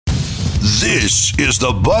This is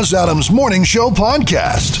the Buzz Adams Morning Show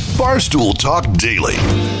podcast. Barstool Talk Daily.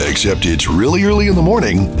 Except it's really early in the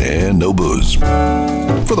morning and no booze.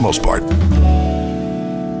 For the most part.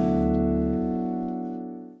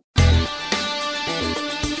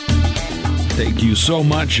 Thank you so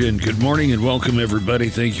much, and good morning and welcome, everybody.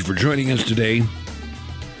 Thank you for joining us today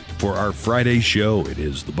for our Friday show. It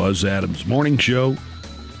is the Buzz Adams Morning Show.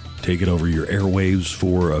 Take it over your airwaves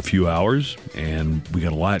for a few hours, and we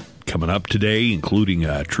got a lot coming up today, including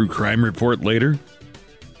a true crime report later.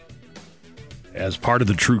 As part of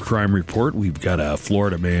the true crime report, we've got a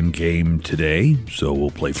Florida Man game today, so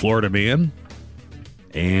we'll play Florida Man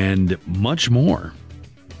and much more.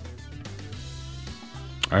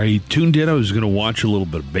 I tuned in. I was going to watch a little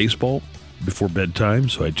bit of baseball before bedtime,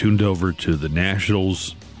 so I tuned over to the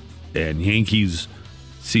Nationals and Yankees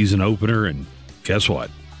season opener, and guess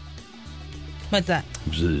what? What's that?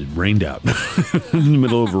 It rained out in the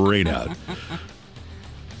middle of a rain out.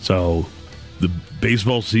 So the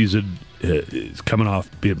baseball season is coming off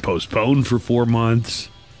being postponed for 4 months.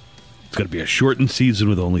 It's going to be a shortened season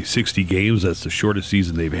with only 60 games. That's the shortest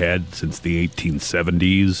season they've had since the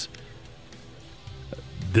 1870s.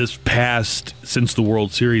 Since the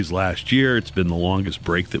World Series last year, it's been the longest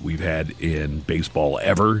break that we've had in baseball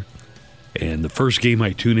ever. And the first game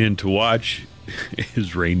I tune in to watch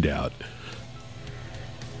is rained out.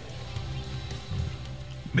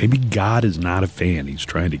 Maybe God is not a fan. He's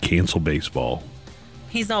trying to cancel baseball.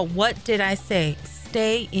 He's all, what did I say?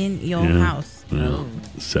 Stay in your house. Yeah.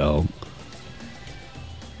 So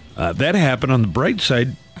that happened. On the bright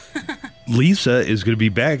side, Lisa is going to be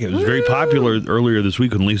back. It was very popular earlier this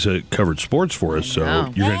week when Lisa covered sports for us. So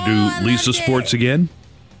you're going to do Lisa Sports again?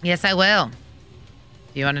 Yes, I will.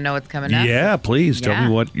 Do you want to know what's coming up? Yeah, please. Tell me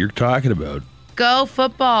what you're talking about. Go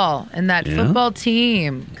football and that football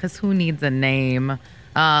team, because who needs a name?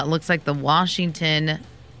 Looks like the Washington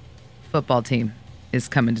football team is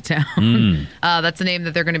coming to town. That's a name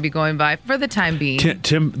that they're going to be going by for the time being.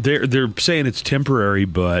 They're saying it's temporary,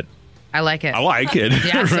 but I like it. I like it.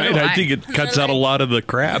 Yeah, so right? I think it cuts out a lot of the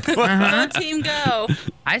crap. Go team, go.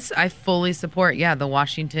 I fully support, the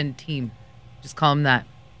Washington team. Just call them that.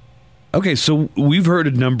 Okay, so we've heard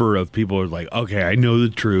a number of people are like, okay, I know the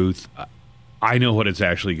truth. I know what it's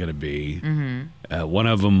actually going to be. One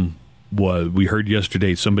of them was, we heard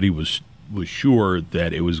yesterday, somebody was sure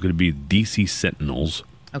that it was going to be DC Sentinels.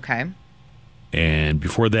 Okay. And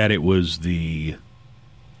before that, it was the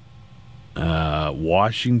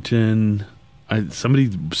Washington.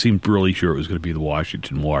 Somebody seemed really sure it was going to be the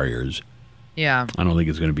Washington Warriors. Yeah. I don't think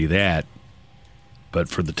it's going to be that. But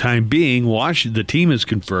for the time being, the team is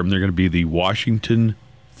confirmed. They're going to be the Washington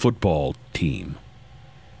football team.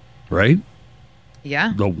 Right?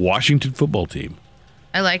 Yeah. The Washington football team.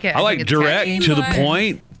 I like it. I like direct, to the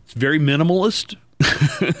point. It's very minimalist.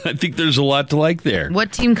 I think there's a lot to like there.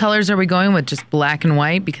 What team colors are we going with? Just black and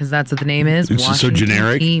white? Because that's what the name is. It's so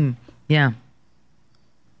generic. Team. Yeah.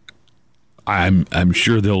 I'm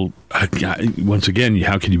sure they'll, once again,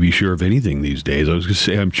 how can you be sure of anything these days? I was going to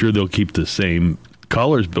say, I'm sure they'll keep the same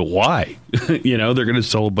colors, but why? They're going to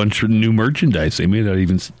sell a bunch of new merchandise. They may not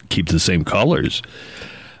even keep the same colors.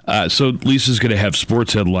 So Lisa's going to have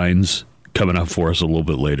sports headlines coming up for us a little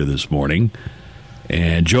bit later this morning.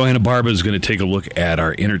 And Johanna Barba is going to take a look at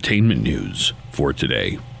our entertainment news for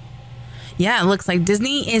today. Yeah, it looks like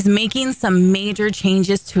Disney is making some major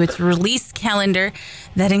changes to its release calendar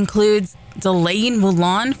that includes delaying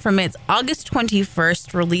Mulan from its August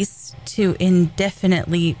 21st release to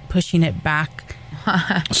indefinitely pushing it back.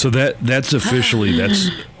 So that's officially, that's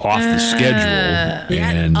off the schedule.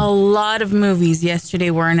 And a lot of movies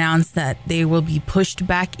yesterday were announced that they will be pushed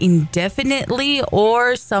back indefinitely,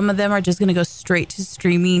 or some of them are just going to go straight to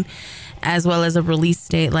streaming, as well as a release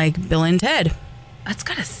date like Bill and Ted. That's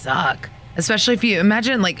gotta suck. Especially if you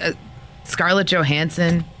imagine like Scarlett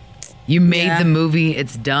Johansson, you made the movie,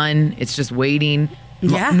 it's done, it's just waiting.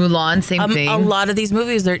 Yeah. Mulan, same thing. A lot of these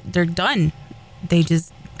movies, they're done. They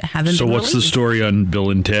just haven't been what's the released. story on Bill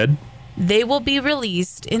and Ted? They will be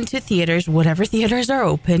released into theaters, whatever theaters are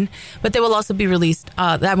open, but they will also be released,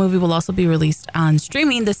 that movie will also be released on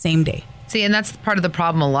streaming the same day. See, and that's part of the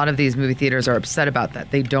problem. A lot of these movie theaters are upset about that.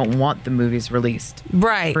 They don't want the movies released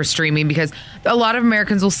for streaming, because a lot of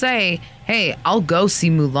Americans will say, hey, I'll go see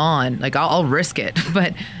Mulan. Like, I'll risk it.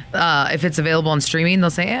 But if it's available on streaming, they'll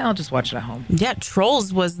say, I'll just watch it at home. Yeah,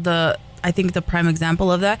 Trolls was the prime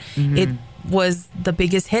example of that. Mm-hmm. It was the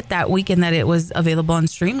biggest hit that weekend that it was available on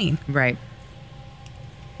streaming. Right.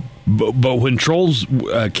 But when Trolls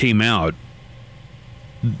came out,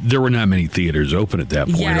 there were not many theaters open at that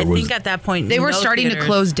point. Yeah, I think at that point they were starting to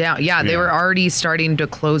close down. Yeah, they were already starting to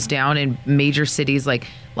close down in major cities like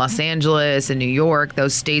Los Angeles and New York.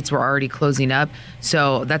 Those states were already closing up.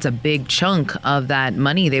 So that's a big chunk of that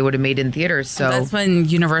money they would have made in theaters. So that's when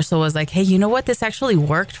Universal was like, hey, you know what? This actually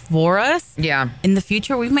worked for us. Yeah. In the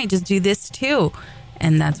future, we might just do this too.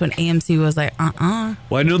 And that's when AMC was like, Well,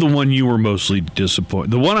 I know the one you were mostly disappointed.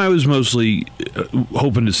 The one I was mostly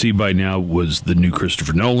hoping to see by now was the new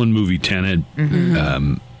Christopher Nolan movie, Tenet.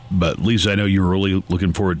 Mm-hmm. But Lisa, I know you were really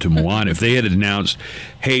looking forward to Mulan. If they had announced,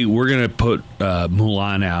 hey, we're going to put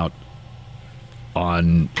Mulan out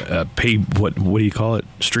on what do you call it?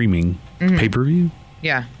 Streaming, pay-per-view?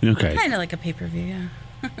 Yeah. Okay. Kind of like a pay-per-view, yeah.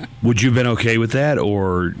 Would you have been okay with that,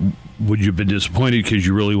 or would you have been disappointed because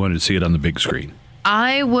you really wanted to see it on the big screen?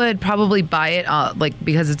 I would probably buy it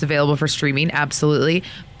because it's available for streaming, absolutely.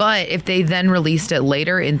 But if they then released it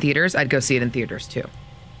later in theaters, I'd go see it in theaters too.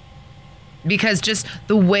 Because just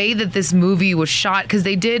the way that this movie was shot, because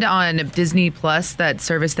they did on Disney Plus, that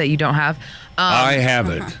service that you don't have. I have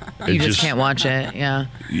it. You just can't watch it. Yeah.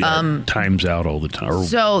 Times out all the time.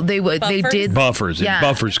 So they did buffers. Yeah. It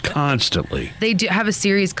buffers constantly. They do have a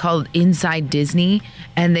series called Inside Disney,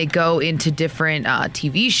 and they go into different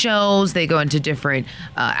TV shows. They go into different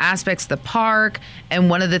aspects of the park. And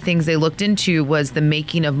one of the things they looked into was the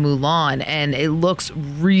making of Mulan, and it looks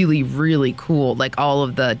really, really cool. Like all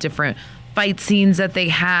of the different fight scenes that they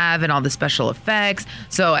have and all the special effects.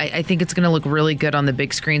 So I think it's going to look really good on the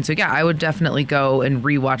big screen. So yeah, I would definitely go and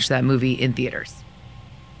rewatch that movie in theaters.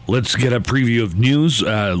 Let's get a preview of news.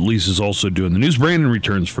 Lisa's also doing the news. Brandon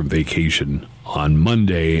returns from vacation on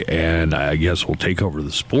Monday, and I guess we'll take over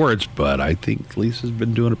the sports, but I think Lisa's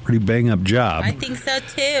been doing a pretty bang-up job. I think so,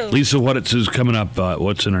 too. Lisa, what it says coming up,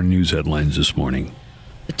 what's in our news headlines this morning?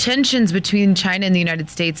 The tensions between China and the United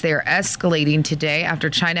States, they are escalating today after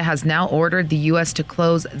China has now ordered the U.S. to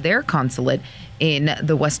close their consulate in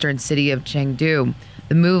the western city of Chengdu.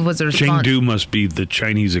 The move was a response. Chengdu must be the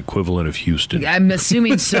Chinese equivalent of Houston. I'm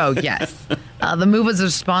assuming so, yes. The move was a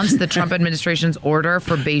response to the Trump administration's order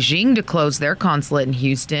for Beijing to close their consulate in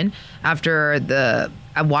Houston after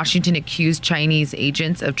Washington accused Chinese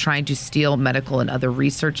agents of trying to steal medical and other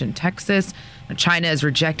research in Texas. China is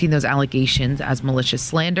rejecting those allegations as malicious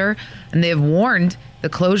slander, and they have warned the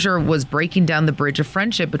closure was breaking down the bridge of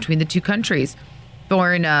friendship between the two countries.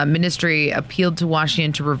 Foreign Ministry appealed to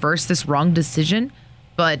Washington to reverse this wrong decision,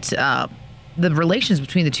 but the relations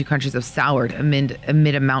between the two countries have soured amid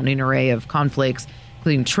a mounting array of conflicts,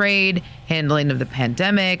 including trade, handling of the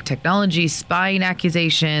pandemic, technology, spying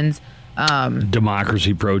accusations,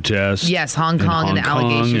 democracy protests. Yes, Hong Kong and the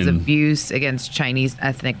allegations of abuse against Chinese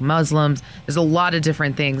ethnic Muslims. There's a lot of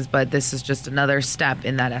different things, but this is just another step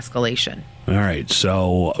in that escalation. All right,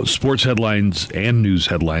 so sports headlines and news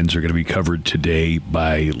headlines are going to be covered today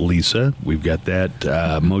by Lisa. We've got that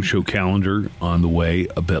Mojo calendar on the way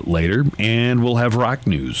a bit later, and we'll have rock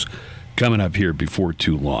news coming up here before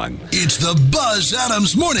too long. It's the Buzz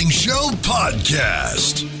Adams Morning Show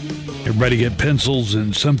podcast. Everybody get pencils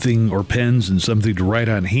and something, or pens and something to write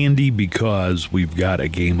on handy, because we've got a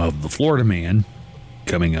game of the Florida Man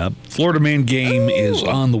coming up. Florida Man game is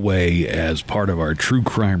on the way as part of our True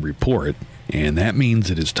Crime Report, and that means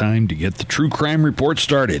it is time to get the True Crime Report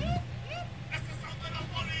started.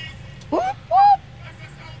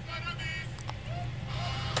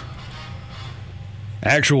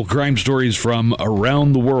 Actual crime stories from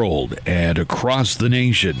around the world and across the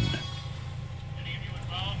nation.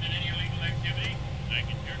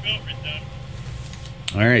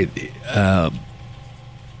 All right.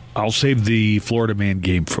 I'll save the Florida Man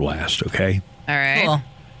game for last, okay? All right. Cool.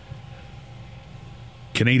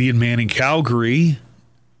 Canadian man in Calgary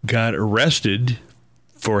got arrested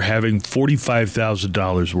for having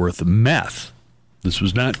 $45,000 worth of meth. This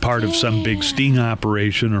was not part of some big sting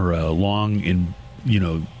operation or a long,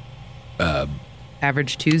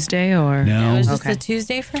 Average Tuesday, or no? It was just a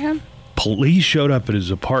Tuesday for him? Police showed up at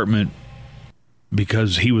his apartment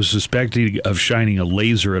because he was suspected of shining a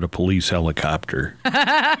laser at a police helicopter.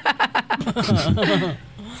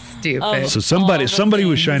 Stupid. So somebody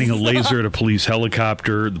was shining a laser at a police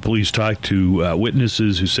helicopter. The police talked to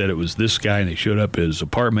witnesses who said it was this guy, and they showed up at his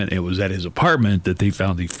apartment. It was at his apartment that they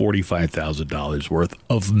found the $45,000 worth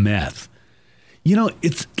of meth. You know,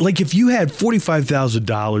 it's like if you had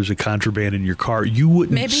 $45,000 of contraband in your car, you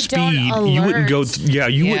wouldn't speed. You wouldn't go.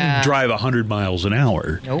 You wouldn't drive 100 miles an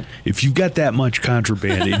hour. Nope. If you've got that much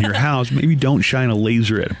contraband in your house, maybe don't shine a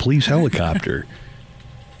laser at a police helicopter.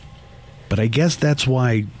 But I guess that's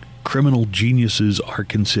why criminal geniuses are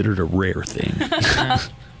considered a rare thing.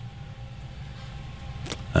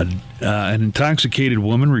 An intoxicated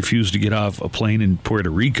woman refused to get off a plane in Puerto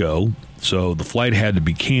Rico, so the flight had to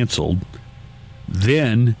be canceled.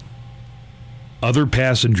 Then other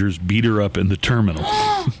passengers beat her up in the terminal.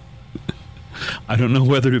 I don't know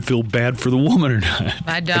whether to feel bad for the woman or not.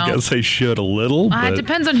 I don't. I guess I should a little. It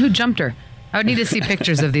depends on who jumped her. I would need to see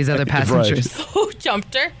pictures of these other passengers. Right. Who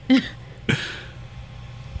jumped her?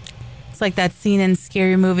 It's like that scene in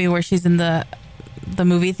Scary Movie where she's in the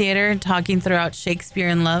movie theater talking throughout Shakespeare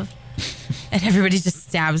in Love, and everybody just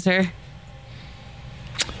stabs her.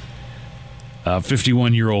 A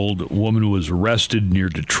 51-year-old woman was arrested near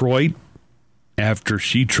Detroit after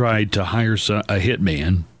she tried to hire a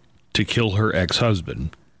hitman to kill her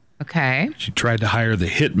ex-husband. Okay. She tried to hire the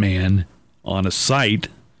hitman on a site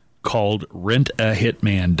called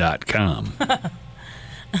rentahitman.com.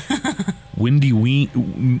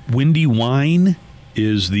 Wendy Wine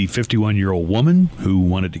is the 51-year-old woman who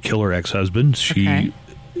wanted to kill her ex-husband. She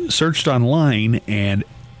searched online, and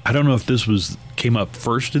I don't know if this came up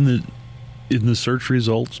first in the search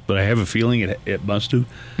results, but I have a feeling it must have.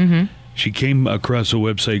 Mm-hmm. She came across a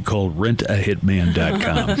website called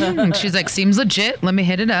rentahitman.com. She's like, seems legit. Let me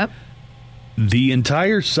hit it up. The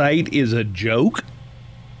entire site is a joke.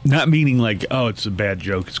 Not meaning like, oh, it's a bad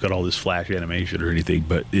joke. It's got all this flash animation or anything,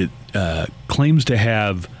 but it claims to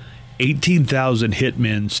have 18,000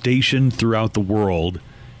 hitmen stationed throughout the world,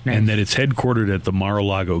 and that it's headquartered at the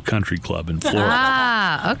Mar-a-Lago Country Club in Florida.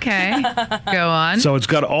 Ah, okay. Go on. So it's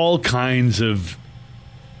got all kinds of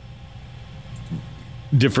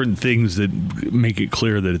different things that make it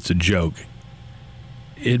clear that it's a joke.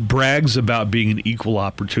 It brags about being an equal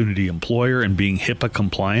opportunity employer and being HIPAA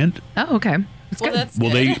compliant. Oh, okay. That's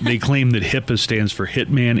well, good. they claim that HIPAA stands for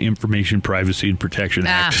Hitman Information Privacy and Protection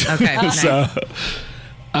Act. Okay. Nice.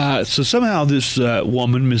 So somehow this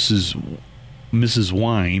woman, Mrs.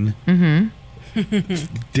 Wine,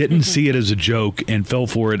 didn't see it as a joke and fell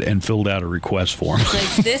for it and filled out a request form.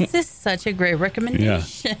 Like, this is such a great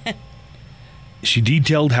recommendation. Yeah. She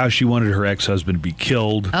detailed how she wanted her ex-husband to be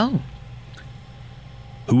killed. Oh.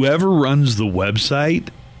 Whoever runs the website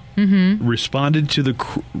responded to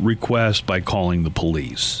the request by calling the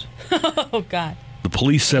police. Oh, God. The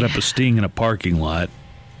police set up a sting in a parking lot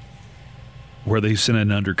where they sent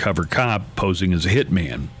an undercover cop posing as a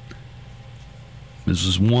hitman.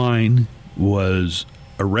 Mrs. Wine was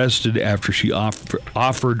arrested after she offered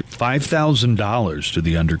 $5,000 to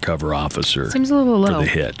the undercover officer. Seems a little low. For the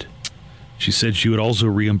hit. She said she would also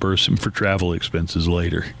reimburse him for travel expenses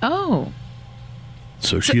later. Oh.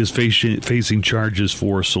 So she is facing charges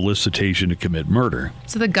for solicitation to commit murder.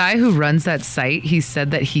 So the guy who runs that site, he said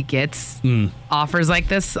that he gets offers like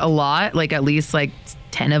this a lot, like at least like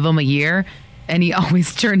 10 of them a year. And he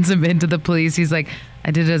always turns them into the police. He's like, I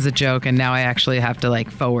did it as a joke, and now I actually have to like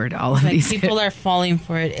forward all of these. People are falling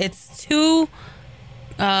for it. It's too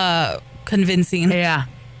convincing. Yeah.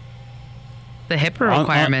 The HIPAA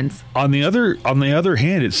requirements. On the other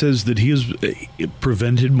hand, it says that he has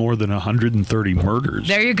prevented more than 130 murders.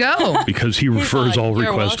 There you go. Because he refers all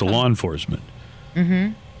requests to law enforcement.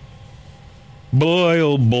 Mm-hmm. Boy,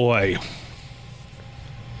 oh boy.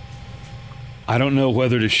 I don't know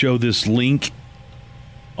whether to show this link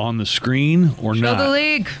on the screen or not. Show the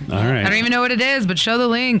link. All right. I don't even know what it is, but show the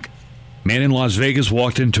link. Man in Las Vegas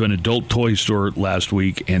walked into an adult toy store last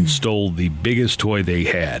week and stole the biggest toy they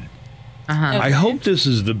had. Uh-huh. I hope this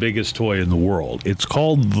is the biggest toy in the world. It's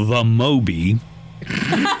called the Moby,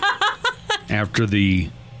 after the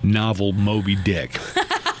novel Moby Dick.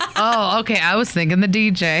 Oh, okay. I was thinking the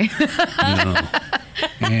DJ. No.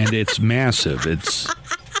 And it's massive.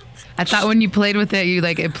 I thought when you played with it,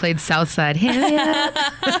 it played Southside. Hell yeah.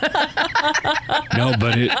 No,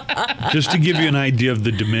 but just to give you an idea of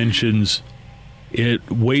the dimensions, it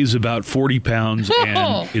weighs about 40 pounds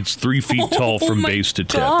and it's 3 feet tall from base to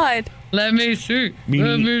tip. God. Let me see.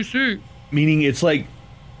 Meaning it's like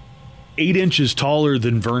 8 inches taller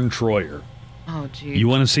than Vern Troyer. Oh, geez. You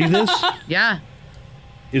want to see this? Yeah.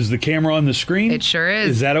 Is the camera on the screen? It sure is.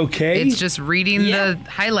 Is that okay? It's just reading the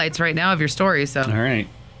highlights right now of your story. So. All right.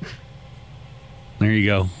 There you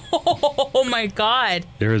go. Oh, my God.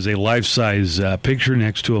 There is a life-size picture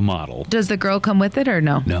next to a model. Does the girl come with it or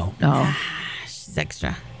no? No. No. She's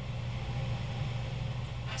extra.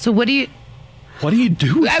 So what do you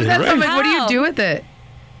do with it? Right? What do you do with it?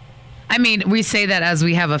 I mean, we say that as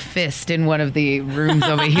we have a fist in one of the rooms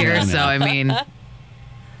over here. Yeah, I know. So, I mean,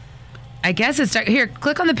 I guess it's... Here,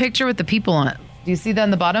 click on the picture with the people on it. Do you see that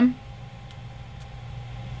on the bottom?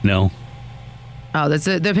 No. Oh, that's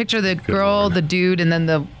the picture of the girl, Lord. the dude, and then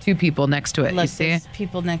the 2 people next to it. Look, you see? there's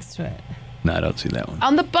people next to it. No, I don't see that one.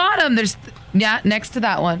 On the bottom, there's... Yeah, next to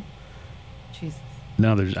that one. Jesus.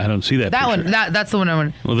 No, I don't see that. That picture. one. That's the one I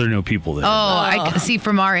want. Well, there are no people there. Oh, I see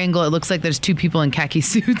from our angle, it looks like there's two people in khaki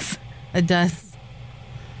suits. It does.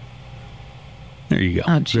 There you go.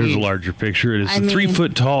 Oh, There's a larger picture. It is a 3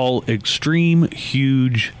 foot tall, extreme,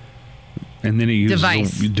 huge, and then it uses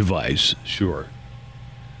a device. Sure.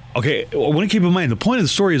 Okay, I want to keep in mind, the point of the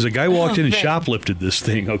story is a guy walked in and shoplifted this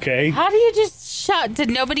thing, okay? How do you just shop? Did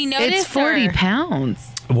nobody notice? It's 40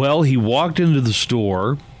 pounds. Well, he walked into the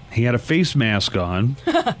store. He had a face mask on,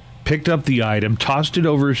 picked up the item, tossed it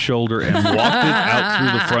over his shoulder, and walked it out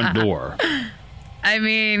through the front door. I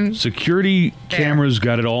mean... Security cameras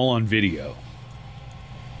got it all on video.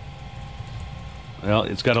 Well,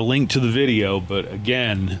 it's got a link to the video, but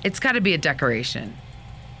again... It's got to be a decoration.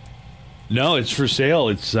 No, it's for sale.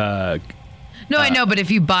 It's... No, I know, but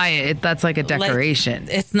if you buy it, that's like a decoration.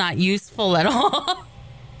 It's not useful at all.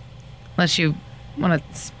 Unless you want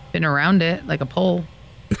to spin around it like a pole.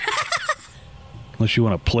 Unless you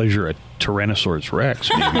want to pleasure a Tyrannosaurus Rex,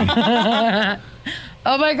 maybe.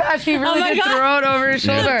 Oh my gosh, he really did throw it over his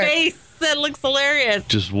shoulder. The face, that looks hilarious.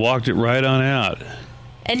 Just walked it right on out.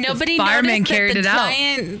 And nobody fireman noticed carried that the it out.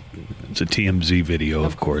 giant... It's a TMZ video,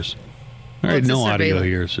 of course. All right, no audio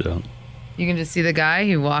here, so... You can just see the guy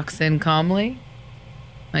who walks in calmly.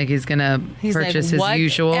 Like he's going to purchase like, his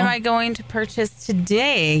usual. What am I going to purchase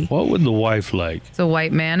today? What would the wife like? It's a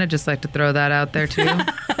white man. I'd just like to throw that out there, too.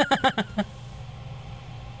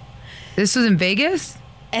 This was in Vegas?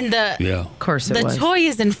 And of course it was. The toy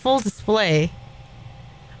is in full display.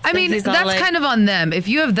 I mean, that's kind of on them. If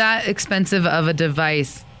you have that expensive of a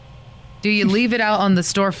device, do you leave it out on the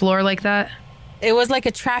store floor like that? It was like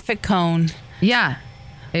a traffic cone. Yeah.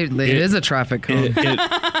 It is a traffic cone.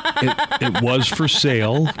 It was for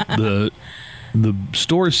sale. The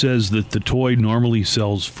store says that the toy normally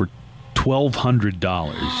sells for $1,200.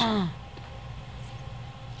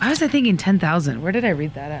 I was thinking $10,000. Where did I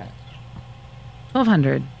read that at?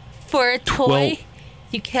 $1,200 for a toy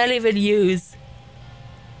you can't even use.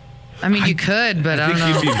 I mean, you could, but I don't know.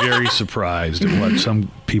 I think you'd be very surprised at what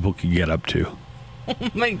some people can get up to. Oh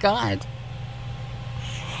my God.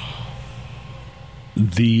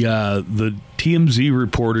 The TMZ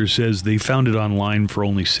reporter says they found it online for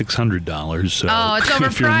only $600. So it's overpriced.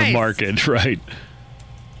 If you're in the market, right?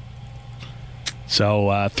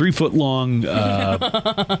 So 3 foot long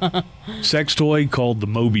sex toy called the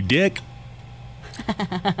Moby Dick.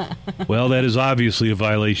 Well, that is obviously a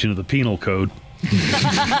violation of the penal code.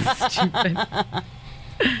 Stupid.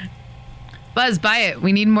 Buzz, buy it.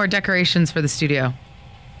 We need more decorations for the studio.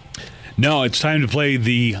 No, it's time to play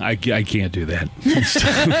the... I can't do that. It's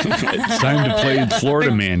time to play the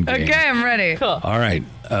Florida Man game. Okay, I'm ready. Cool. All right.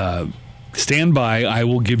 Stand by. I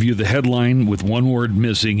will give you the headline with one word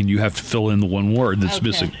missing, and you have to fill in the one word that's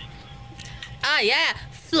missing. Ah, yeah.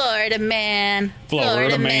 Florida Man.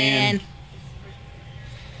 Florida Man.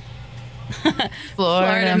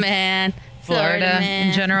 Florida Man. Florida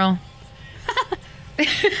in general.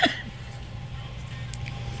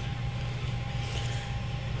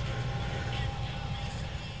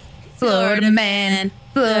 Florida man.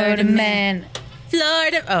 Florida man.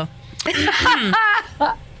 Florida. Oh.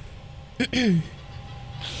 Okay,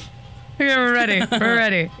 we're ready. We're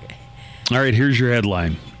ready. All right, here's your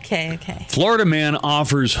headline. Okay. Florida man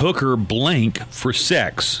offers hooker blank for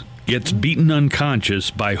sex. Gets beaten unconscious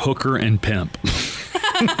by hooker and pimp.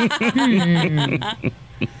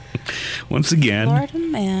 Once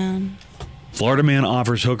again, Florida man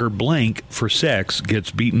offers hooker blank for sex,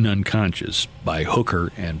 gets beaten unconscious by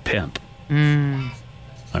hooker and pimp. All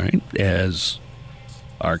right, as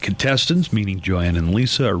our contestants, meaning Joanne and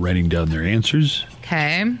Lisa, are writing down their answers.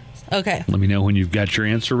 Okay. Okay. Let me know when you've got your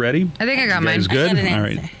answer ready. I think I got mine. You guys good? I got an All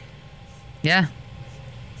answer. right. Yeah.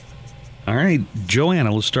 All right,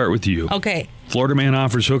 Joanna, let's start with you. Okay. Florida man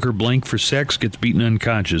offers hooker blank for sex, gets beaten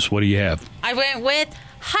unconscious. What do you have? I went with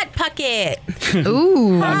Hot Pocket.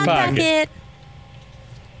 Ooh. Hot Pocket.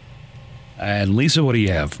 And Lisa, what do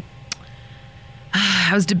you have?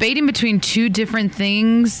 I was debating between two different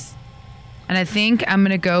things, and I think I'm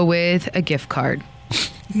going to go with a gift card.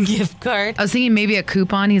 Gift card? I was thinking maybe a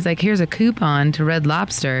coupon. He's like, here's a coupon to Red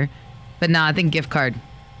Lobster. But no, I think gift card.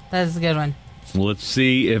 That's a good one. Let's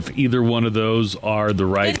see if either one of those are the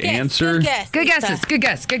right Good guess, answer. Good guess. Good Lisa. guesses. Good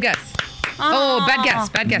guess. Good guess. Oh, bad guess.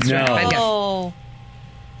 Bad guess. No. Bad guess. Oh.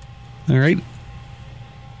 All right.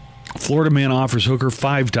 Florida man offers hooker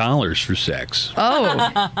 $5 for sex.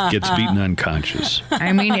 Oh. Gets beaten unconscious.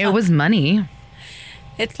 I mean, it was money.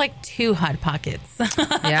 It's like 2 Hot Pockets.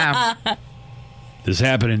 Yeah. This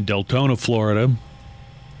happened in Deltona, Florida.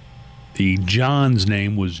 The John's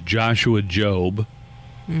name was Joshua Job.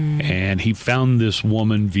 And he found this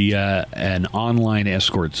woman via an online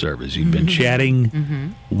escort service. He'd been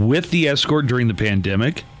chatting with the escort during the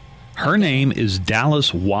pandemic. Her name is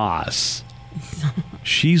Dallas Was.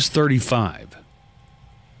 She's 35.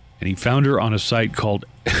 And he found her on a site called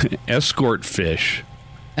Escort Fish.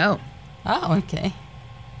 Oh, okay.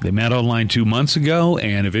 They met online 2 months ago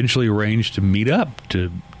and eventually arranged to meet up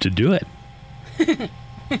to do it.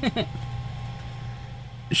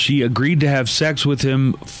 She agreed to have sex with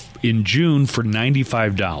him in June for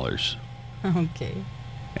 $95. Okay.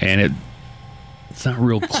 And it's not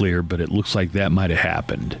real clear, but it looks like that might have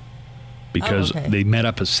happened. Because they met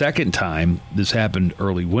up a second time. This happened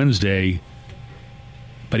early Wednesday.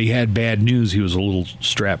 But he had bad news. He was a little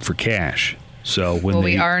strapped for cash. So when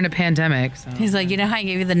we are in a pandemic. So. He's like, you know how I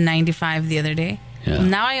gave you the 95 the other day? Yeah. Well,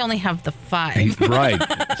 now I only have the 5. Right.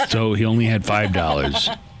 So he only had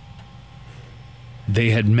 $5.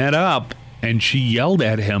 They had met up, and she yelled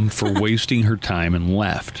at him for wasting her time and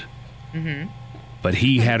left. But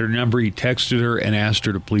he had her number. He texted her and asked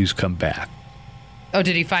her to please come back. Oh,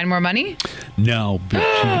 did he find more money? No,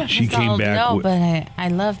 but she came back. No, but I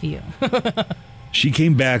love you. She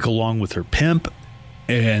came back along with her pimp,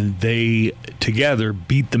 and they together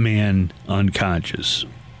beat the man unconscious.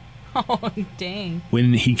 Oh, dang.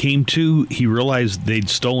 When he came to, he realized they'd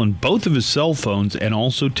stolen both of his cell phones and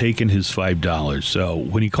also taken his $5. So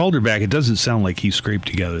when he called her back, it doesn't sound like he scraped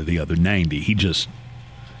together the other 90. He just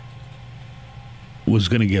was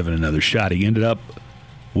going to give it another shot. He ended up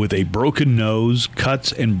with a broken nose,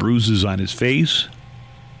 cuts and bruises on his face,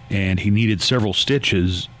 and he needed several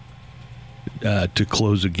stitches to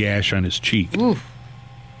close a gash on his cheek. Oof.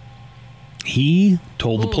 He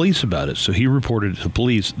told the police about it, so he reported it to the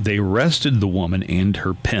police. They arrested the woman and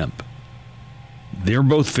her pimp. They're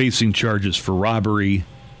both facing charges for robbery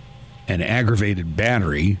and aggravated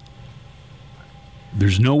battery.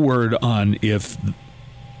 There's no word on if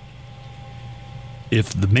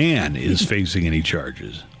the man is facing any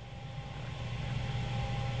charges.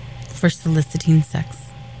 For soliciting sex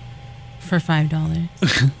for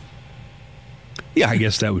 $5. Yeah, I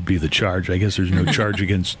guess that would be the charge. I guess there's no charge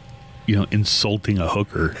against, insulting a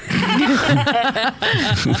hooker.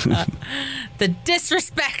 The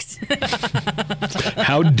disrespect.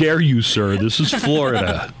 How dare you, sir? This is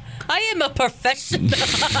Florida. I am a professional.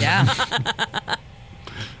 Yeah.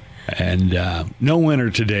 And no winner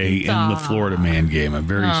today in the Florida man game. I'm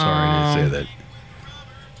very sorry to say that.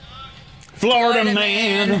 Florida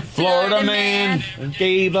man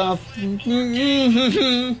gave up.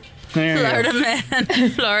 Florida man.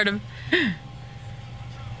 Florida.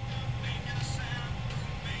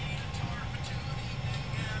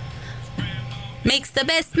 Makes the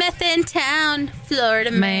best meth in town. Florida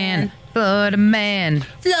man. Florida man.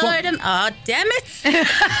 Florida. Oh, damn it.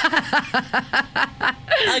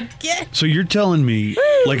 Again. So you're telling me,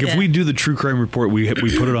 if we do the true crime report, we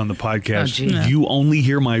put it on the podcast, you only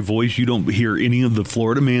hear my voice, you don't hear any of the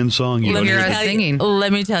Florida man song? You don't hear us singing.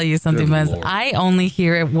 Let me tell you something, Buzz. I only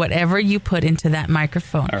hear it whatever you put into that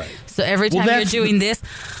microphone. All right. So every time you're doing this,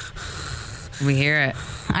 we hear it.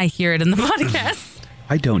 I hear it in the podcast.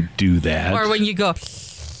 I don't do that. Or when you go...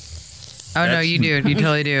 Oh, no, you do. You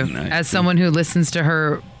totally do. As someone who listens to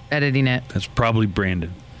her editing it. That's probably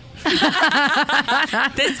Brandon.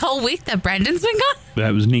 This whole week that Brandon's been gone?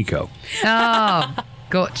 That was Nico. Oh,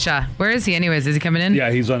 gotcha. Where is he anyways? Is he coming in? Yeah,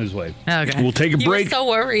 he's on his way. Okay. We'll take a break. You were so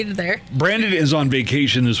worried there. Brandon is on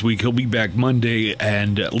vacation this week. He'll be back Monday,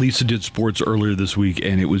 and Lisa did sports earlier this week,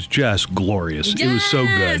 and it was just glorious. Yes! It was so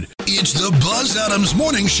good. It's the Buzz Adams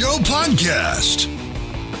Morning Show podcast.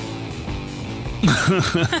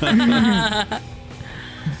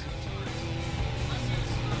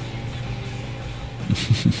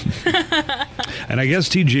 And I guess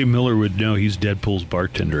TJ Miller would know he's Deadpool's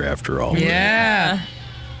bartender after all. Yeah.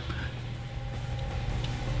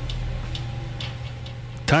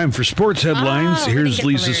 Time for sports headlines. Here's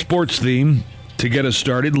Lisa's sports theme to get us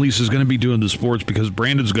started. Lisa's going to be doing the sports because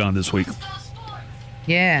Brandon's gone this week.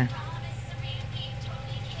 Yeah.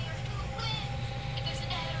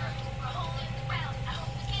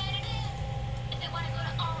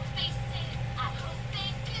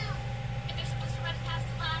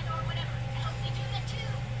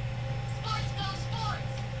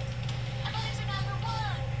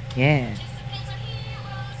 Yeah.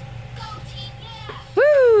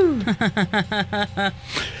 Woo! All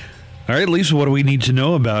right, Lisa, what do we need to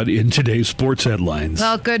know about in today's sports headlines?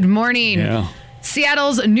 Well, good morning. Yeah.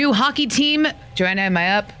 Seattle's new hockey team. Joanna, am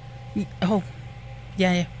I up? Oh,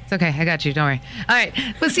 yeah. It's okay. I got you. Don't worry. All right.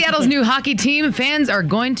 With Seattle's new hockey team, fans are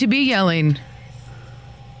going to be yelling.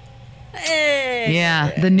 Hey.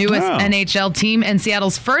 Yeah, the newest NHL team and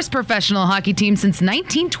Seattle's first professional hockey team since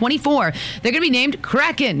 1924. They're going to be named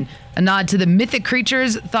Kraken, a nod to the mythic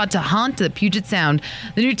creatures thought to haunt the Puget Sound.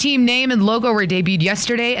 The new team name and logo were debuted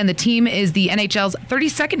yesterday, and the team is the NHL's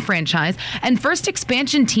 32nd franchise and first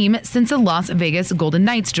expansion team since the Las Vegas Golden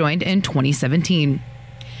Knights joined in 2017.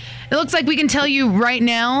 It looks like we can tell you right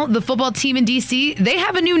now, the football team in D.C., they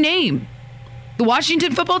have a new name. The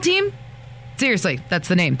Washington football team? Seriously, that's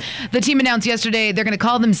the name. The team announced yesterday they're going to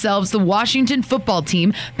call themselves the Washington Football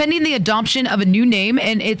Team, pending the adoption of a new name,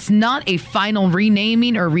 and it's not a final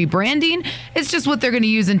renaming or rebranding. It's just what they're going to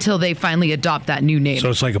use until they finally adopt that new name. So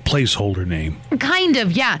it's like a placeholder name. Kind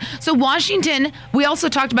of, yeah. So Washington, we also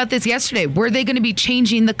talked about this yesterday. Were they going to be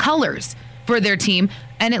changing the colors for their team?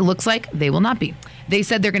 And it looks like they will not be. They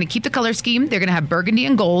said they're going to keep the color scheme. They're going to have burgundy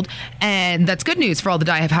and gold. And that's good news for all the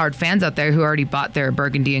Die Hard fans out there who already bought their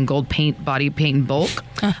burgundy and gold body paint in bulk.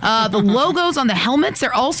 The logos on the helmets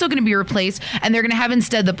are also going to be replaced. And they're going to have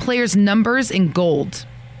instead the players' numbers in gold.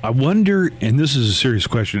 I wonder, and this is a serious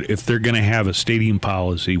question, if they're going to have a stadium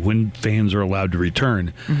policy when fans are allowed to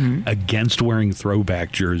return against wearing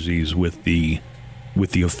throwback jerseys with the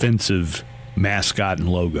offensive mascot and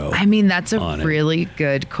logo. I mean, that's a really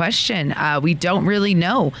good question. We don't really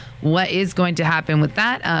know what is going to happen with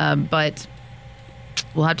that, but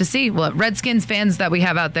we'll have to see. Well, Redskins fans that we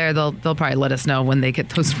have out there, they'll probably let us know when they get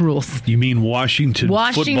those rules. You mean Washington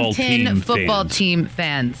football team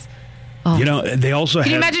fans? Oh. You know, they also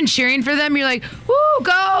Can you imagine cheering for them? You're like, woo,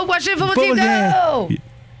 go, Washington football team, go!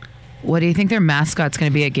 What do you think their mascot's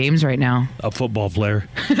going to be at games right now? A football player.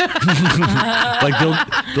 Like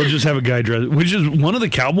they'll just have a guy dressed, which is one of the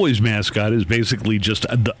Cowboys' mascot is basically just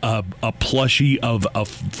a plushie of a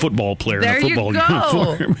football player in a football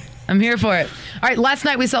uniform. I'm here for it. All right, last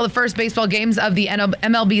night we saw the first baseball games of the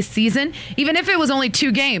MLB season, even if it was only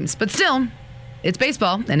 2 games, but still. It's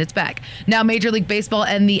baseball, and it's back. Now, Major League Baseball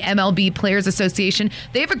and the MLB Players Association,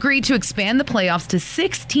 they have agreed to expand the playoffs to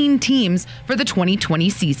 16 teams for the 2020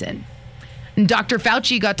 season. And Dr.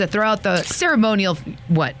 Fauci got to throw out the ceremonial,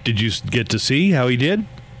 what? Did you get to see how he did?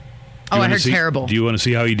 I heard terrible. Do you want to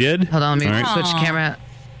see how he did? Hold on, let me switch the camera.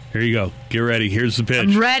 Here you go. Get ready. Here's the pitch.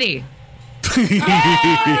 I'm ready.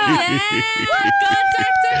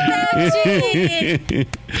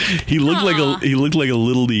 He looked like a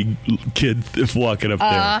little league kid walking up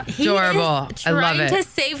there. Adorable. I love it. Trying to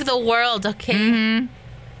save the world, okay? Mm-hmm.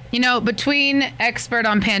 You know, between expert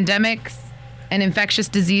on pandemics and infectious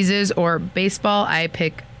diseases or baseball, I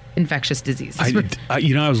pick infectious diseases.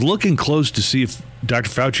 I was looking close to see if Dr.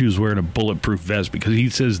 Fauci was wearing a bulletproof vest because he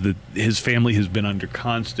says that his family has been under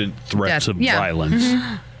constant threats of violence.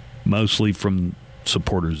 Mm-hmm. Mostly from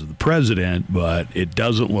supporters of the president, but it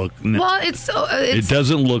doesn't look. Well, it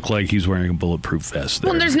doesn't look like he's wearing a bulletproof vest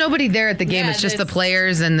there. Well, there's nobody there at the game. It's just the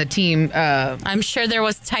players and the team. I'm sure there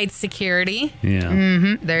was tight security. Yeah.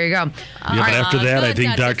 Mm-hmm. There you go. Yeah, but after that, I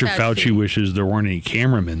think Dr. Fauci wishes there weren't any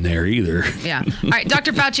cameramen there either. Yeah. All right.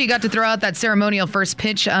 Dr. Fauci got to throw out that ceremonial first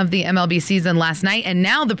pitch of the MLB season last night, and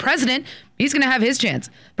now the president. He's going to have his chance.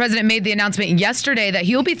 The president made the announcement yesterday that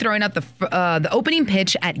he'll be throwing out the opening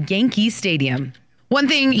pitch at Yankee Stadium. One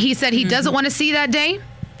thing he said he doesn't want to see that day,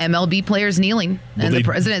 MLB players kneeling. And the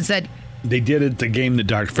president said... They did at the game that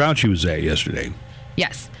Dr. Fauci was at yesterday.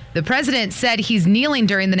 Yes. The president said he's kneeling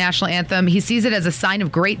during the national anthem. He sees it as a sign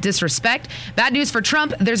of great disrespect. Bad news for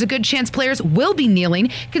Trump. There's a good chance players will be kneeling,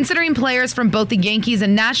 considering players from both the Yankees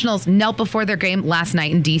and Nationals knelt before their game last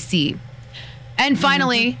night in D.C. And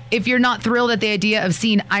finally, if you're not thrilled at the idea of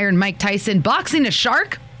seeing Iron Mike Tyson boxing a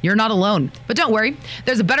shark, you're not alone. But don't worry,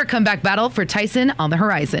 there's a better comeback battle for Tyson on the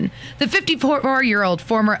horizon. The 54-year-old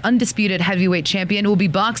former undisputed heavyweight champion will be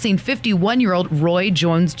boxing 51-year-old Roy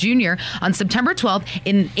Jones Jr. on September 12th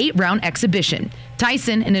in an 8-round exhibition.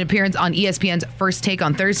 Tyson, in an appearance on ESPN's First Take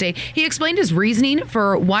on Thursday, he explained his reasoning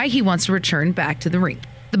for why he wants to return back to the ring.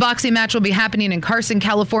 The boxing match will be happening in Carson,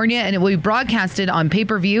 California, and it will be broadcasted on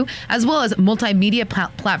pay-per-view as well as multimedia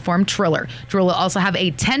platform Triller. Triller will also have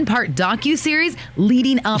a 10-part docu-series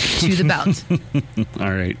leading up to the bout.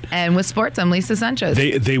 All right. And with sports, I'm Lisa Sanchez.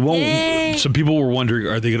 They won't. Yay. Some people were wondering,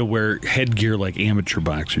 are they going to wear headgear like amateur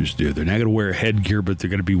boxers do? They're not going to wear headgear, but they're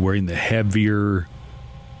going to be wearing the heavier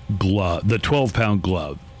glove, the 12-pound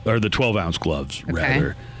glove, or the 12-ounce gloves,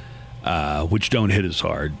 rather, which don't hit as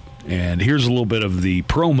hard. And here's a little bit of the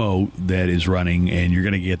promo that is running, and you're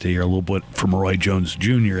going to get to hear a little bit from Roy Jones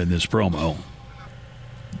Jr. in this promo.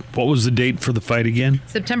 What was the date for the fight again?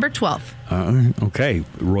 September 12th. Okay.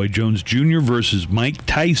 Roy Jones Jr. versus Mike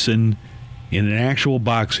Tyson in an actual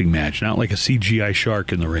boxing match, not like a CGI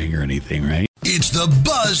shark in the ring or anything, right? It's the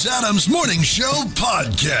Buzz Adams Morning Show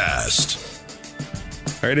podcast.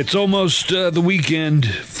 All right, it's almost the weekend,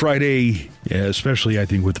 Friday, especially I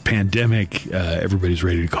think with the pandemic. Everybody's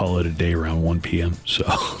ready to call it a day around 1 p.m. So,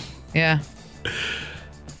 yeah.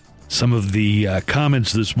 Some of the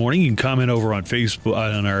comments this morning, you can comment over on Facebook,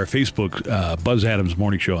 on our Facebook, Buzz Adams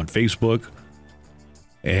Morning Show on Facebook.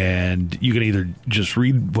 And you can either just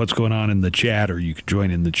read what's going on in the chat or you can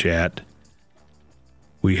join in the chat.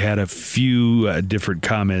 We had a few different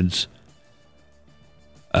comments.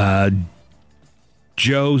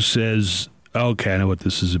 Joe says, okay, I know what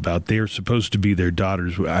this is about. They are supposed to be their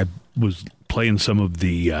daughters. I was playing some of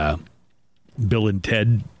the Bill and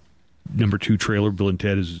Ted #2 trailer. Bill and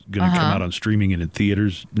Ted is going to come out on streaming and in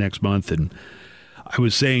theaters next month. And I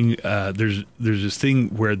was saying there's this thing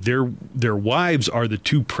where their wives are the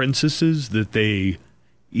two princesses that they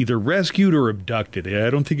either rescued or abducted. I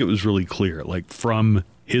don't think it was really clear, like from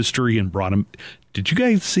history, and brought them. Did you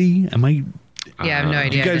guys see? Yeah, I have no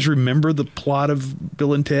idea. Do you guys remember the plot of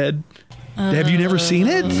Bill and Ted? Have you never seen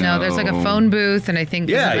it? No, there's like a phone booth, and I think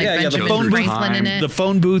the phone Franklin in it. The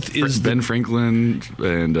phone booth is Ben Franklin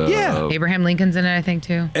and Abraham Lincoln's in it, I think,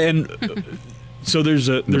 too. And so there's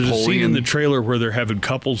a scene in the trailer where they're having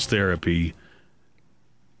couples therapy,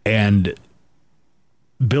 and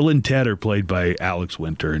Bill and Ted are played by Alex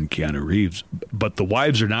Winter and Keanu Reeves, but the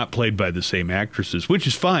wives are not played by the same actresses, which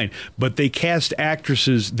is fine. But they cast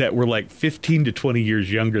actresses that were like 15 to 20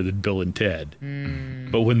 years younger than Bill and Ted.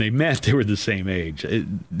 But when they met, they were the same age.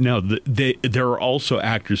 There are also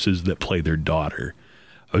actresses that play their daughter.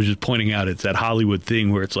 I was just pointing out it's that Hollywood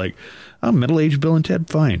thing where it's like, oh, middle-aged Bill and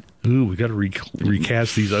Ted, fine. Ooh, we got to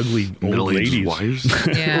recast these ugly old ladies. Wives?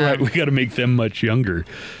 Yeah. Right, we got to make them much younger.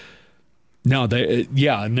 No,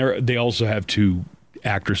 they also have two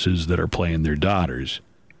actresses that are playing their daughters.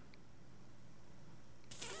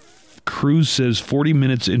 Cruz says 40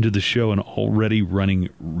 minutes into the show and already running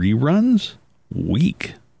reruns?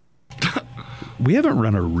 Weak. We haven't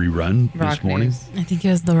run a rerun Rock this morning. News. I think it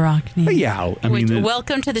was the Rock News. Yeah, I mean,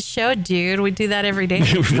 welcome to the show, dude. We do that every day. At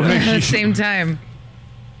the same time.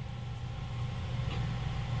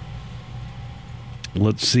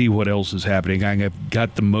 Let's see what else is happening. I've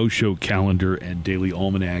got the Mo Show calendar and daily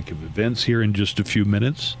almanac of events here in just a few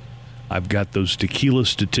minutes. I've got those tequila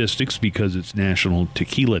statistics because it's National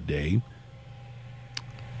Tequila Day.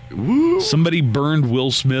 Woo. Somebody burned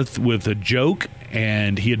Will Smith with a joke,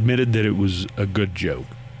 and he admitted that it was a good joke.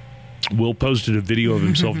 Will posted a video of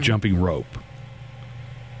himself jumping rope.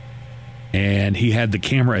 And he had the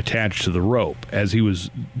camera attached to the rope. As he was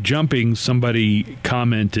jumping, somebody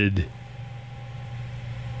commented,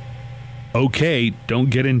 "Okay, don't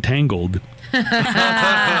get entangled." Oh,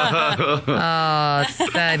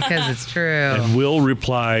 it's sad because it's true. And Will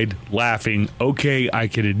replied, laughing, "Okay, I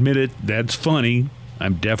can admit it. That's funny.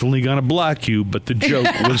 I'm definitely going to block you, but the joke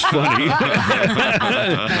was funny."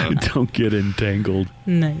 Don't get entangled.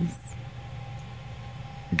 Nice.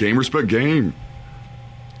 Game, respect, game.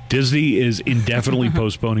 Disney is indefinitely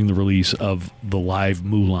postponing the release of the live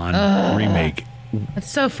Mulan remake. It's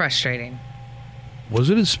so frustrating.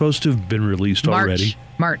 Wasn't it supposed to have been released already?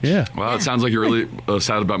 March. Yeah. Well, it sounds like you're really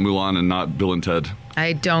sad about Mulan and not Bill and Ted.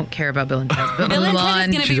 I don't care about Bill and Ted. But Bill and Ted Mulan,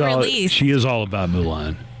 is going to be released. She is all about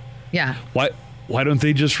Mulan. yeah. Why don't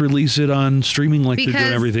they just release it on streaming like they're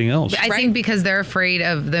doing everything else? I think because they're afraid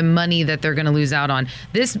of the money that they're going to lose out on.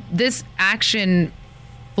 This action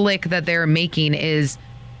flick that they're making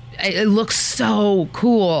it looks so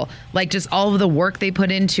cool. Like just all of the work they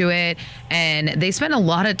put into it, and they spent a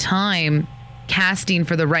lot of time casting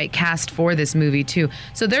for the right cast for this movie too.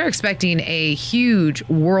 So they're expecting a huge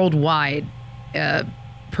worldwide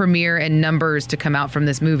premiere and numbers to come out from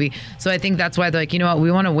this movie. So I think that's why they're like, you know what,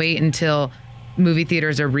 we want to wait until movie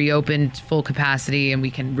theaters are reopened full capacity and we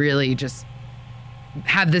can really just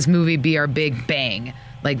have this movie be our big bang.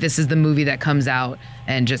 Like this is the movie that comes out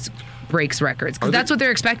and just breaks records, because that's what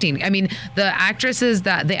they're expecting. I mean, the actress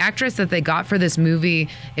that they got for this movie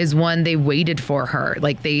is one they waited for her.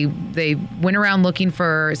 Like they went around looking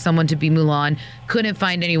for someone to be Mulan, couldn't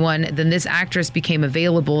find anyone. Then this actress became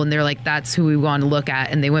available, and they're like, that's who we want to look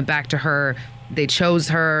at. And they went back to her. They chose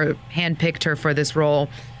her, handpicked her for this role.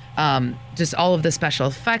 Just all of the special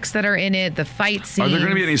effects that are in it, the fight scenes. Are there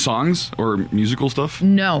going to be any songs or musical stuff?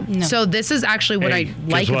 No. So this is actually what I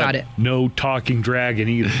like about it. No talking dragon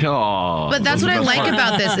either. Oh, but that's what I like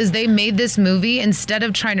about this is they made this movie instead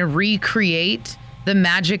of trying to recreate the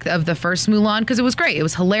magic of the first Mulan, because it was great. It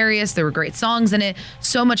was hilarious. There were great songs in it.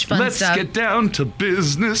 So much fun stuff. Let's get down to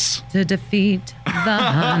business. To defeat the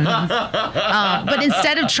Huns. But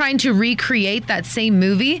instead of trying to recreate that same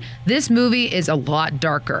movie, this movie is a lot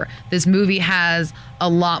darker. This movie has a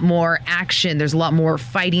lot more action. There's a lot more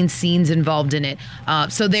fighting scenes involved in it.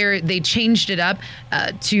 So they changed it up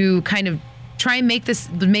to kind of try and make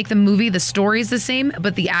the movie, the story's the same,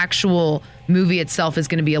 but the actual movie itself is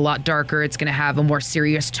going to be a lot darker. It's going to have a more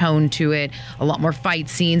serious tone to it, a lot more fight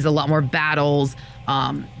scenes, a lot more battles.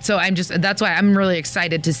 So that's why I'm really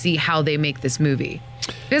excited to see how they make this movie.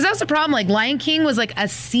 Because that's the problem. Like Lion King was like a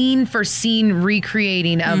scene for scene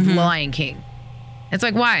recreating of Lion King. It's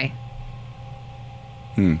like, why?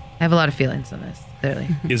 I have a lot of feelings on this. Clearly.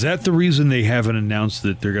 Is that the reason they haven't announced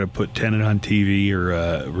that they're going to put Tenet on TV or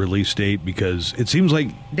a release date? Because it seems like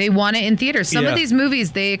they want it in theaters. Some of these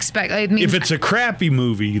movies they expect. I mean, if it's a crappy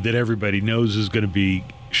movie that everybody knows is going to be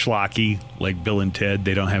schlocky, like Bill and Ted,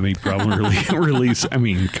 they don't have any problem release. I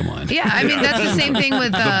mean, come on. Yeah, I mean that's the same thing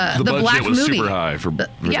with the Black was movie. Super high for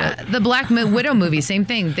the Black Widow movie. Same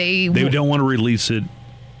thing. They don't want to release it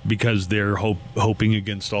because they're hoping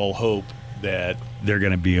against all hope that they're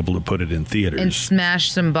going to be able to put it in theaters. And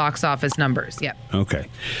smash some box office numbers. Yep. Okay.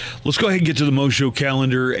 Let's go ahead and get to the Mo Show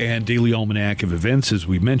calendar and daily almanac of events. As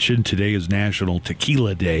we mentioned, today is National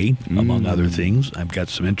Tequila Day, among other things. I've got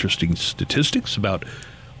some interesting statistics about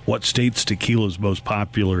what states tequila is most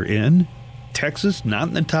popular in. Texas, not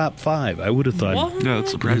in the top 5. I would have thought. What? Yeah, that's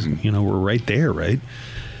surprising. You know, we're right there, right?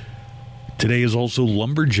 Today is also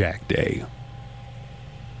Lumberjack Day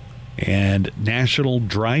and National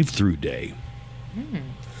Drive-Thru Day.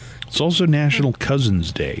 It's also National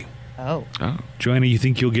Cousins Day. Oh. Joanna, you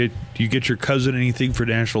think you get your cousin anything for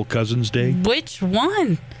National Cousins Day? Which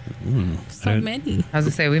one? So many. I was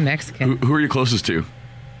gonna say we Mexican. Who are you closest to?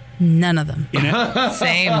 None of them.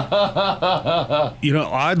 Same. You know,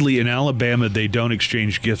 oddly, in Alabama, they don't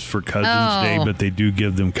exchange gifts for Cousins Day, but they do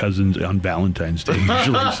give them cousins on Valentine's Day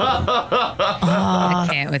usually. So. I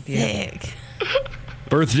can't with you. Sick.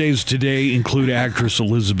 Birthdays today include actress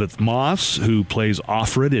Elizabeth Moss, who plays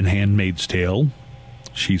Offred in Handmaid's Tale.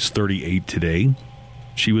 She's 38 today.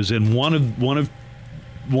 She was in one of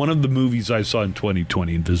the movies I saw in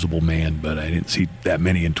 2020, Invisible Man, but I didn't see that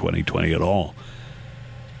many in 2020 at all.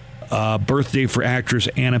 Birthday for actress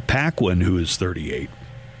Anna Paquin, who is 38.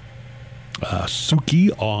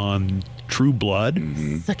 Suki on True Blood.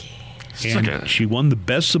 Suki. And she won the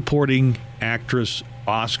Best Supporting Actress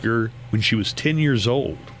Oscar when she was 10 years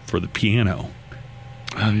old for The Piano.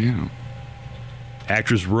 Oh, yeah.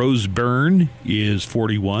 Actress Rose Byrne is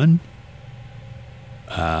 41.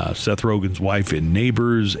 Seth Rogen's wife in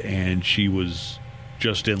Neighbors, and she was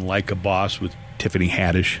just in Like a Boss with Tiffany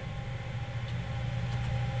Haddish.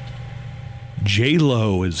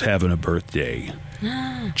 J-Lo is having a birthday.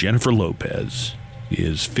 Jennifer Lopez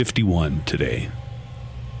is 51 today.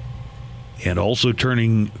 And also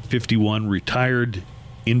turning 51, retired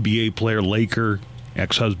NBA player, Laker,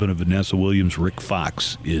 ex-husband of Vanessa Williams, Rick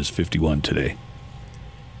Fox, is 51 today.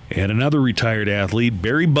 And another retired athlete,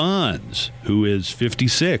 Barry Bonds, who is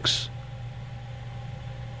 56.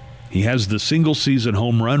 He has the single-season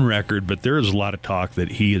home run record, but there is a lot of talk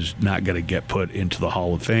that he is not going to get put into the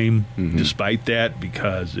Hall of Fame, despite that,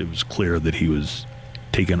 because it was clear that he was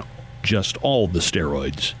taking just all the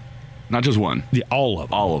steroids. Not just one. Yeah, all of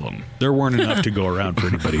them. All of them. There weren't enough to go around for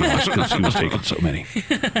anybody else because he was taking so many.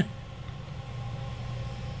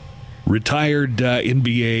 Retired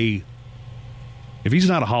NBA. If he's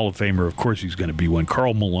not a Hall of Famer, of course he's going to be one.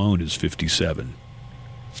 Karl Malone is 57.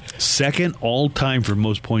 Second all-time for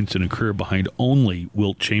most points in a career behind only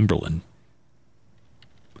Wilt Chamberlain.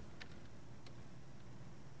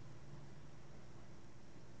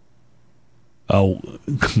 Oh,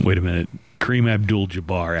 wait a minute. Kareem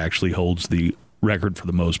Abdul-Jabbar actually holds the record for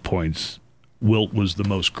the most points. Wilt was the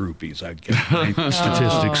most groupies. I get my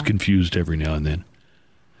statistics confused every now and then.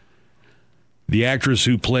 The actress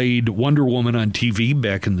who played Wonder Woman on TV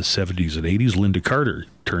back in the 70s and 80s, Linda Carter,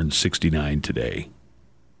 turned 69 today.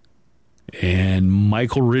 And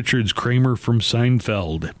Michael Richards Kramer from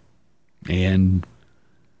Seinfeld. And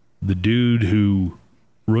the dude who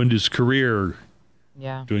ruined his career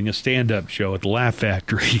doing a stand-up show at the Laugh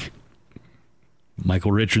Factory.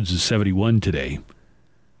 Michael Richards is 71 today.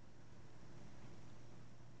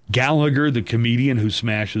 Gallagher, the comedian who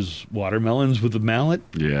smashes watermelons with a mallet,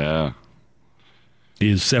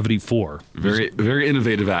 is 74. Very, very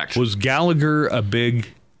innovative act. Was Gallagher a big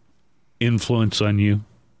influence on you?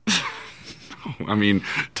 I mean,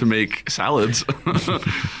 to make salads.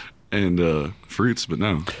 and fruits, but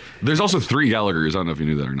no. There's also 3 Gallaghers. I don't know if you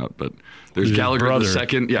knew that or not, but there's Gallagher brother. the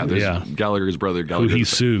second. Yeah, there's Gallagher's brother. Gallagher who he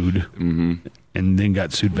sued, and then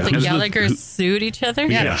got sued back. The Gallaghers sued each other?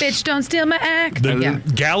 Yeah, bitch, don't steal my act.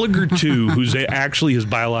 Gallagher 2, who's actually his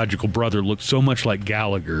biological brother, looked so much like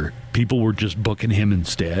Gallagher, people were just booking him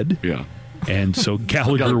instead. Yeah. And so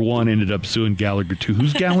Gallagher 1 ended up suing Gallagher 2.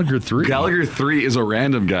 Who's Gallagher 3? Gallagher 3 is a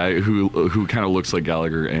random guy who kind of looks like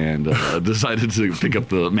Gallagher and decided to pick up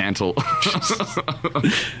the mantle.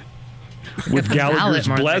 With Gallagher's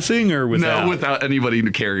blessing or without? No, without anybody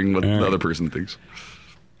caring what the other person thinks.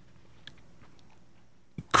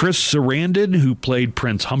 Chris Sarandon, who played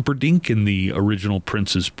Prince Humperdinck in the original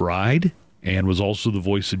Princess Bride and was also the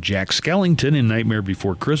voice of Jack Skellington in Nightmare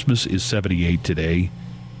Before Christmas, is 78 today.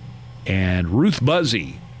 And Ruth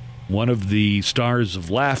Buzzy, one of the stars of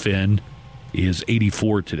Laugh-In, is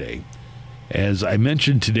 84 today. As I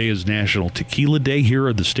mentioned, today is National Tequila Day. Here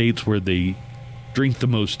are the states where they drink the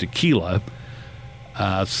most tequila.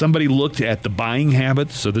 Somebody looked at the buying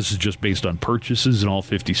habits, so this is just based on purchases in all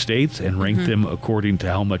 50 states, and ranked them according to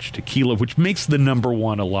how much tequila, which makes the number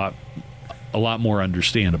one a lot more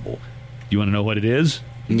understandable. You want to know what it is?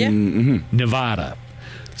 Yeah. Nevada.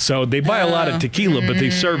 So they buy a lot of tequila, but they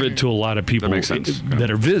serve it to a lot of people that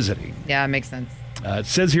are visiting. Yeah, it makes sense. It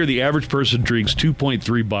says here the average person drinks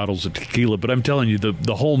 2.3 bottles of tequila, but I'm telling you,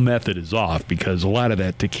 the whole method is off because a lot of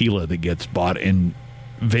that tequila that gets bought in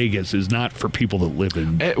Vegas is not for people that live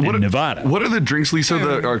in Nevada. What are the drinks, Lisa,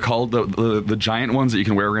 that are called the giant ones that you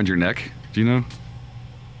can wear around your neck? Do you know?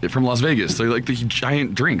 From Las Vegas. They're like the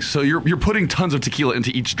giant drinks. So you're putting tons of tequila into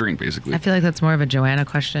each drink, basically. I feel like that's more of a Joanna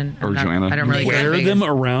question. Joanna. I don't really wear them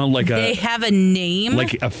around like they have a name?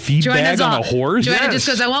 Like a feed bag on a horse? Joanna just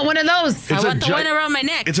goes, I want one of those. I want the one around my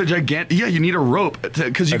neck. It's a gigantic... Yeah, you need a rope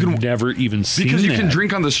because you can... never even seen Because you that. can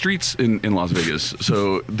drink on the streets in Las Vegas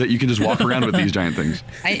so that you can just walk around with these giant things.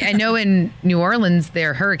 I know in New Orleans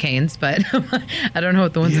they're hurricanes, but I don't know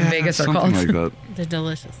what the ones in Vegas are called. Like that. They're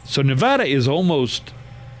delicious. So Nevada is almost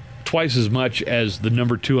twice as much as the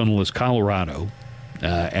number 2 on the list, Colorado.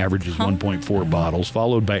 Averages 1.4 bottles,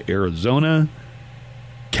 followed by Arizona,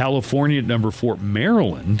 California at number 4,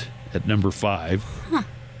 Maryland at number 5.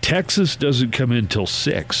 Texas doesn't come in until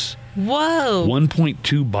 6. Whoa.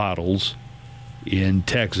 1.2 bottles in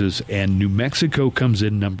Texas, and New Mexico comes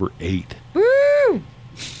in number 8. Woo!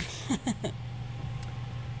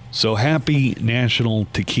 So happy National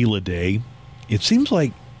Tequila Day. It seems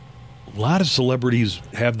like a lot of celebrities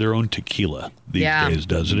have their own tequila these days,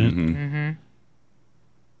 doesn't it? Mm-hmm.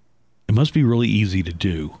 It must be really easy to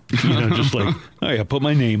do. Just like, oh yeah, put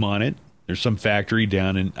my name on it. There's some factory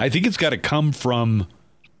down in, I think it's got to come from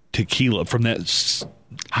tequila, from that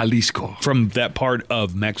Jalisco, from that part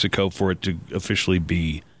of Mexico for it to officially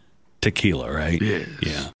be tequila, right? Yes.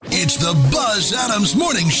 Yeah. It's the Buzz Adams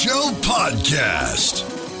Morning Show podcast.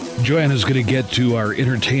 Joanna's going to get to our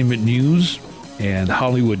entertainment news and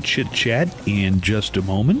Hollywood chit-chat in just a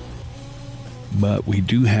moment. But we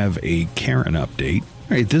do have a Karen update.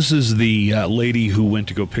 All right, this is the lady who went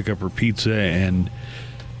to go pick up her pizza. And,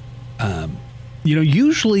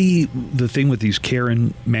 usually the thing with these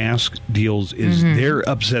Karen mask deals is they're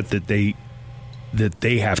upset that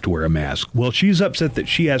they have to wear a mask. Well, she's upset that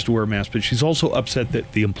she has to wear a mask, but she's also upset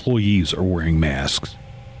that the employees are wearing masks.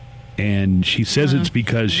 And she says it's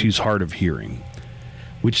because she's hard of hearing,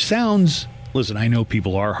 which sounds... Listen, I know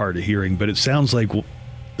people are hard of hearing, but it sounds like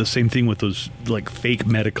the same thing with those like fake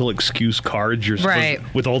medical excuse cards you're supposed,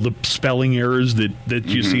 with all the spelling errors that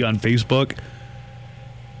you see on Facebook.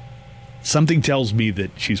 Something tells me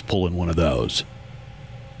that she's pulling one of those.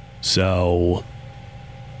 So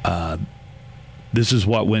this is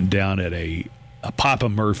what went down at a Papa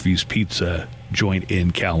Murphy's pizza joint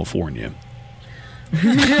in California.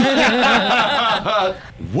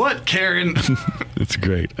 What, Karen? That's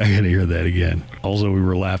great. I gotta hear that again. Also, we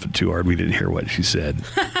were laughing too hard. We didn't hear what she said.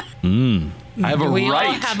 I have a we right.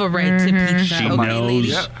 all have a right to pizza. She okay, knows. lady.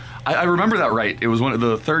 Yeah, I remember that right. It was one of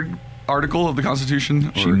the 3rd article of the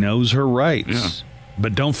Constitution. She knows her rights. Yeah.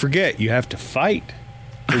 But don't forget, you have to fight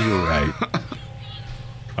for your right.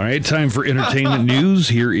 All right, time for entertainment news.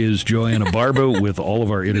 Here is Joanna Barba with all of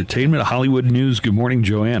our entertainment. Hollywood news. Good morning,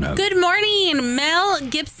 Joanna. Good morning. Mel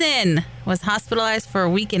Gibson was hospitalized for a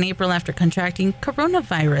week in April after contracting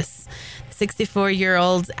coronavirus. The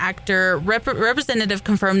 64-year-old actor representative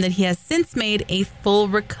confirmed that he has since made a full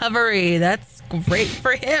recovery. That's great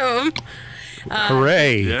for him.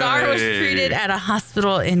 Hooray. Star was treated at a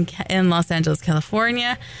hospital in Los Angeles,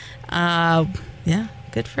 California. Yeah,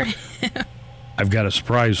 good for him. I've got a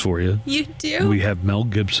surprise for you. You do? We have Mel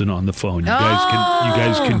Gibson on the phone. You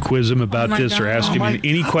guys can quiz him about this or ask him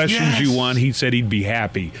any questions you want. He said he'd be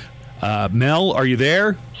happy. Mel, are you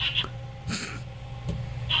there?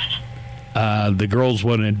 The girls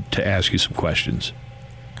wanted to ask you some questions.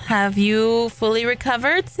 Have you fully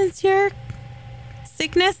recovered since your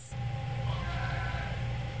sickness?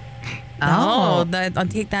 I'll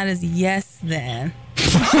take that as yes then.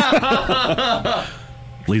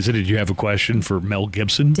 Lisa, did you have a question for Mel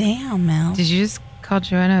Gibson? Damn, Mel. Did you just call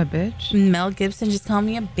Joanna a bitch? Mel Gibson just called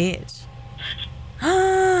me a bitch.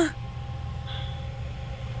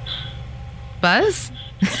 Buzz?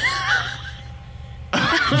 I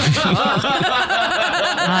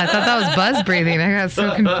thought that was Buzz breathing. I got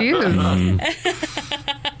so confused.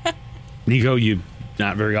 Nico,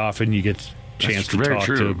 not very often you get a chance to talk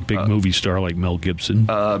to a big movie star like Mel Gibson.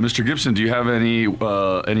 Mr. Gibson, do you have any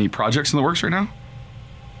projects in the works right now?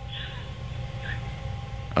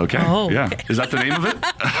 Okay. Oh, yeah. okay. Is that the name of it?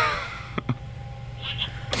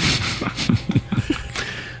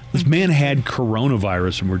 This man had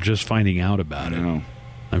coronavirus, and we're just finding out about it.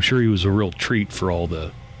 I'm sure he was a real treat for all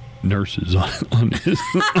the nurses on his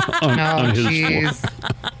on his floor.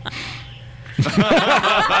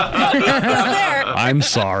 I'm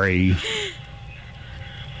sorry.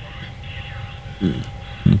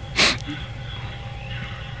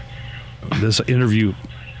 This interview,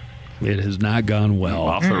 it has not gone well.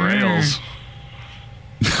 Off the rails.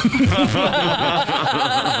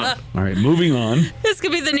 All right, moving on. This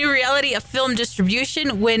could be the new reality of film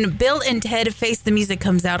distribution. When Bill and Ted Face the Music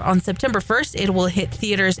comes out on September 1st, it will hit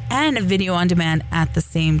theaters and video on demand at the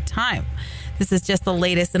same time. This is just the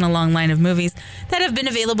latest in a long line of movies that have been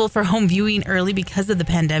available for home viewing early because of the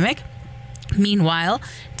pandemic. Meanwhile,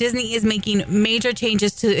 Disney is making major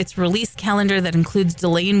changes to its release calendar that includes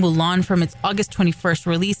delaying Mulan from its August 21st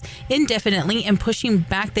release indefinitely and pushing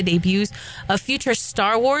back the debuts of future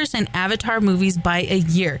Star Wars and Avatar movies by a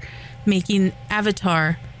year, making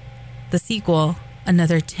Avatar, the sequel,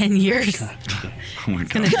 another 10 years. Oh my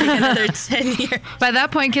It's going to take another 10 years. By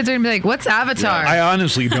that point, kids are going to be like, what's Avatar? I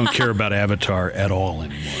honestly don't care about Avatar at all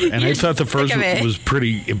anymore. And I thought the first one was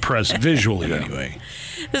pretty impressive visually anyway.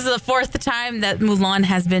 This is the fourth time that Mulan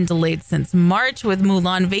has been delayed since March. With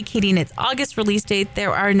Mulan vacating its August release date,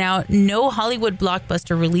 there are now no Hollywood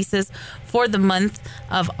blockbuster releases for the month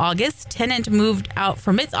of August. Tenet moved out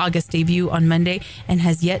from its August debut on Monday and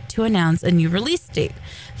has yet to announce a new release date.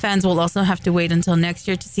 Fans will also have to wait until next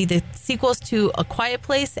year to see the sequels to A Quiet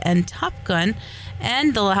Place and Top Gun,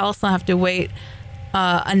 and they'll also have to wait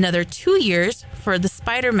another 2 years for the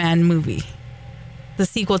Spider-Man movie. The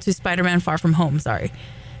sequel to Spider-Man Far From Home, sorry.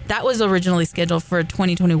 That was originally scheduled for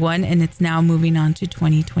 2021, and it's now moving on to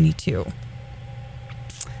 2022.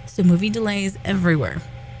 So movie delays everywhere.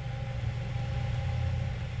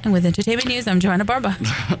 And with entertainment news, I'm Joanna Barba.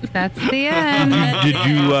 That's the end. Did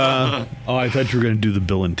you, I thought you were going to do the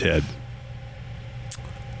Bill and Ted.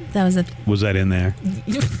 That was Was that in there?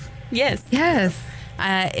 Yes. Yes.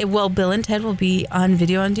 Bill and Ted will be on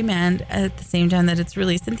video on demand at the same time that it's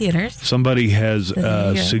released in theaters. Somebody has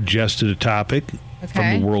suggested a topic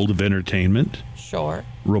from the world of entertainment. Sure.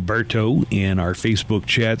 Roberto in our Facebook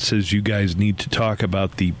chat says you guys need to talk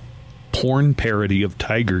about the porn parody of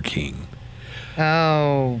Tiger King.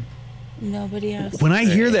 Oh. Nobody else. When I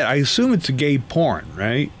hear that, I assume it's a gay porn,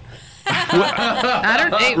 right?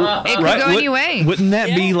 It could go any way. Wouldn't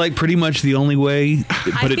that be like pretty much the only way?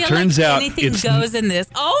 But it turns out anything goes in this.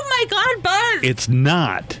 Oh my God, Buzz! It's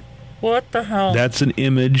not. What the hell? That's an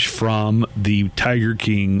image from the Tiger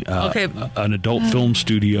King. An adult film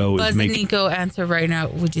studio Buzz is making. and Nico, answer right now.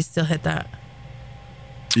 Would you still hit that?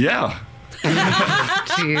 Yeah.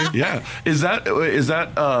 Jeez. Yeah. Is that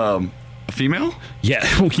a female? Yeah,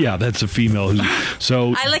 yeah, that's a female.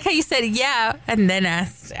 So I like how you said yeah and then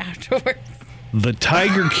asked afterwards. The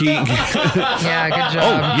Tiger King. Yeah, good job.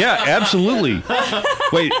 Oh, yeah, absolutely.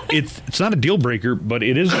 Wait, it's not a deal breaker, but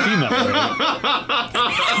it is a female. Right?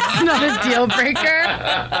 It's not a deal breaker.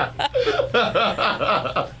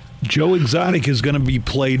 Joe Exotic is going to be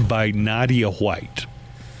played by Nadia White,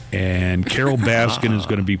 and Carol Baskin is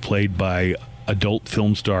going to be played by adult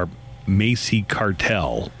film star Macy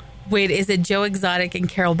Cartel. Wait, is it Joe Exotic and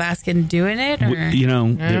Carol Baskin doing it? Or? I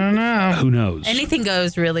don't know. Who knows? Anything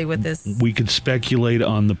goes really with this. We could speculate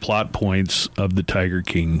on the plot points of the Tiger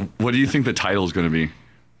King. What do you think the title is going to be?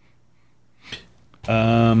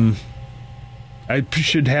 I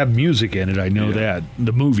should have music in it. I know that.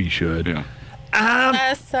 The movie should. Yeah. All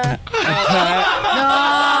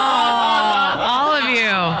of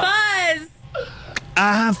you. Buzz!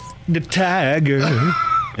 I'm the tiger,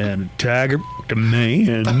 and the tiger the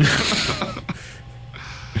man.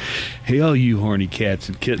 Hey, all you horny cats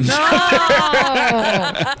and kittens. No!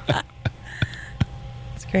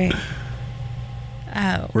 It's great.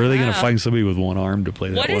 Oh, Where are they going to find somebody with one arm to play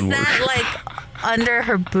that what one is that like under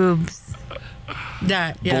her boobs?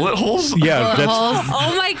 That Bullet holes? Yeah, that's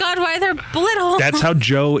Oh my God! Why are there bullet holes? that's how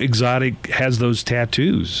Joe Exotic has those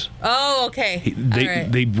tattoos. Oh, okay. They All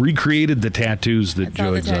right. they recreated the tattoos that That's all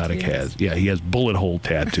Joe the Exotic tattoos. has. Yeah, he has bullet hole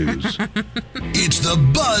tattoos. It's the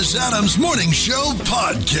Buzz Adams Morning Show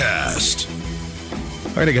podcast.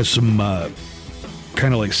 All right, I got some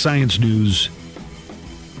kind of like science news.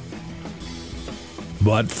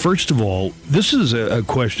 But first of all, this is a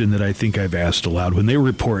question that I think I've asked aloud. When they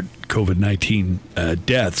report COVID-19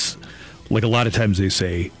 deaths, like a lot of times they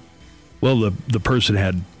say, well, the person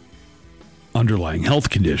had underlying health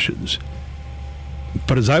conditions.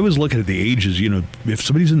 But as I was looking at the ages, you know, if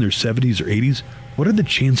somebody's in their 70s or 80s, what are the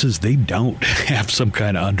chances they don't have some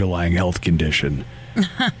kind of underlying health condition?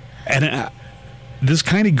 And this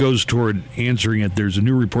kind of goes toward answering it. There's a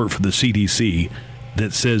new report from the CDC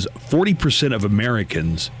that says 40% of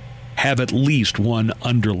Americans have at least one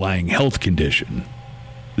underlying health condition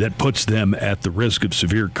that puts them at the risk of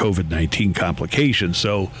severe COVID-19 complications.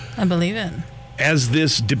 So I believe it. as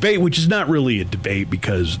this debate, which is not really a debate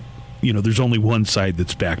because, you know, there's only one side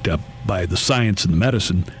that's backed up by the science and the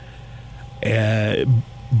medicine,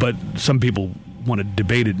 but some people want to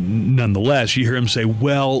debate it nonetheless. You hear them say,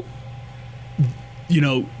 well, you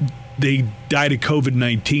know, they died of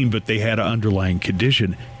COVID-19, but they had an underlying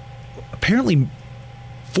condition. Apparently,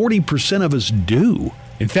 40% of us do.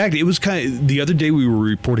 In fact, it was the other day we were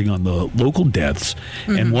reporting on the local deaths,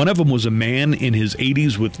 and one of them was a man in his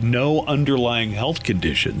 80s with no underlying health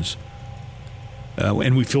conditions.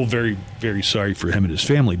 And we feel very, very sorry for him and his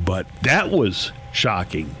family, but that was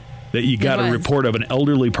shocking that you got a report of an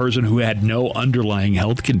elderly person who had no underlying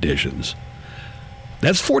health conditions.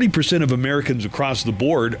 That's 40% of Americans across the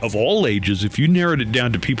board of all ages. If you narrowed it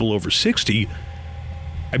down to people over 60,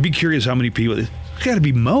 I'd be curious how many people. It's got to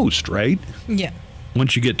be most, right? Yeah.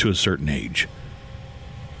 Once you get to a certain age.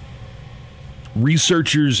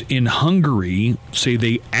 Researchers in Hungary say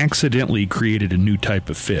they accidentally created a new type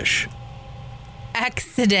of fish.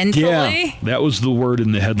 Accidentally? Yeah, that was the word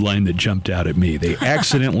in the headline that jumped out at me. They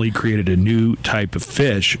accidentally created a new type of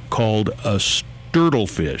fish called a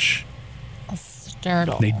sturtlefish.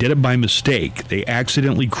 Turtle. They did it by mistake. They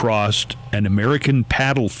accidentally crossed an American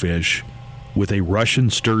paddlefish with a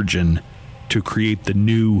Russian sturgeon to create the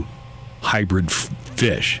new hybrid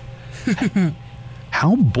fish.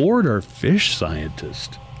 How bored are fish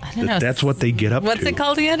scientists? I don't know. That's what they get up What's to. it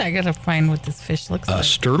called again? I gotta find what this fish looks like.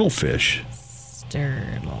 Sturtlefish.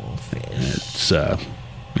 Sturtlefish. It's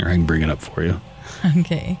here, I can bring it up for you.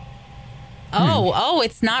 Okay. Oh,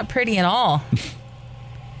 it's not pretty at all.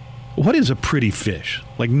 What is a pretty fish?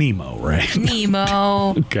 Like Nemo, right?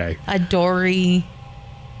 Nemo. Okay. A dory.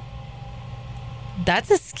 That's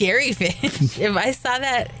a scary fish. If I saw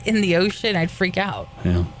that in the ocean, I'd freak out.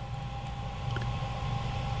 Yeah.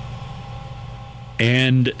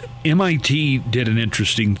 And MIT did an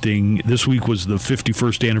interesting thing. This week was the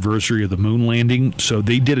 51st anniversary of the moon landing, so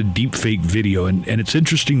they did a deep fake video, and it's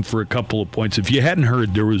interesting for a couple of points. If you hadn't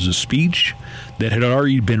heard, there was a speech that had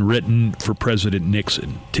already been written for President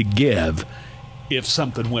Nixon to give if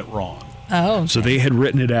something went wrong. Oh. Okay. So they had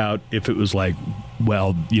written it out if it was like,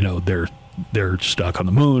 well, you know, they're stuck on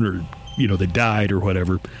the moon, or, you know, they died or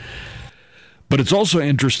whatever. But it's also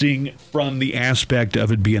interesting from the aspect of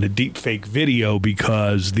it being a deep fake video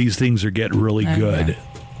because these things are getting really good.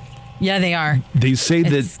 Yeah, they are. They say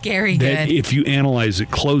It's scary that good. if you analyze it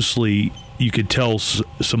closely, you could tell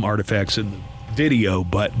some artifacts in the video,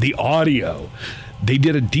 but the audio, they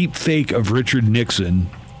did a deep fake of Richard Nixon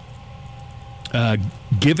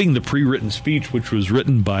giving the pre-written speech, which was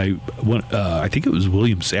written by I think it was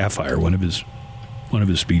William Safire, one of his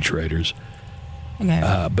speechwriters.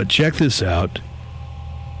 Okay. But check this out.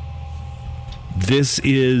 This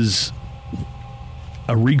is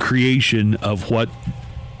a recreation of what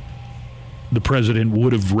the president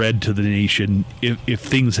would have read to the nation if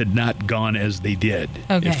things had not gone as they did.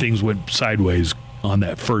 Okay. If things went sideways on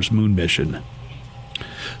that first moon mission.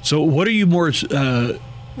 So what are you more I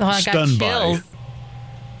got stunned by? chills.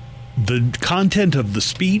 The content of the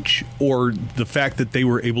speech or the fact that they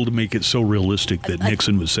were able to make it so realistic that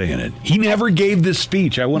Nixon was saying it? He never gave this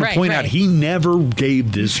speech. I want to point out he never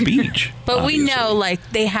gave this speech. But obviously. we know, like,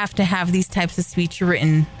 they have to have these types of speech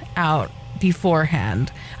written out beforehand.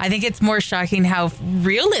 I think it's more shocking how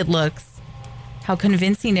real it looks. how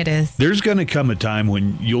convincing it is. There's going to come a time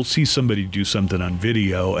when you'll see somebody do something on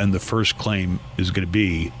video and the first claim is going to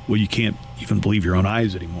be, well, you can't even believe your own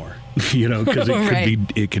eyes anymore, because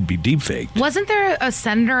it could be deep faked. Wasn't there a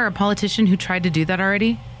senator or a politician who tried to do that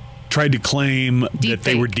already? Tried to claim that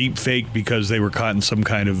they were deep fake because they were caught in some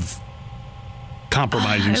kind of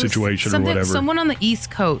compromising situation or whatever. Someone on the East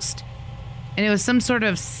Coast, and it was some sort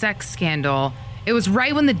of sex scandal. It was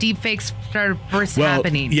right when the deep fakes started first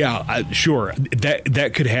happening. Yeah, sure.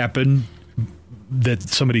 That could happen, that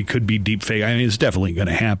somebody could be deep fake. I mean, it's definitely going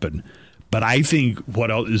to happen. But I think what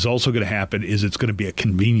is also going to happen is it's going to be a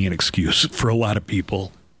convenient excuse for a lot of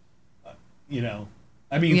people.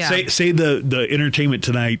 I mean, say the Entertainment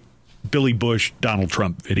Tonight Billy Bush, Donald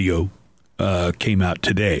Trump video came out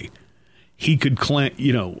today. He could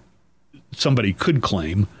claim, somebody could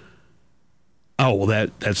claim, oh, well,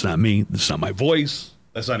 that's not me. That's not my voice.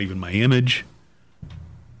 That's not even my image.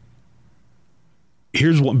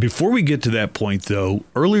 Here's one. Before we get to that point, though,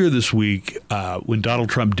 earlier this week, when Donald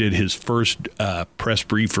Trump did his first press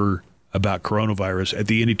briefer about coronavirus, at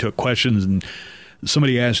the end he took questions, and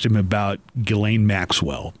somebody asked him about Ghislaine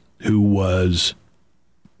Maxwell, who was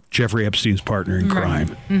Jeffrey Epstein's partner in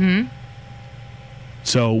crime. Mm-hmm.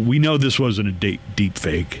 So we know this wasn't a deep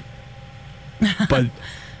fake, but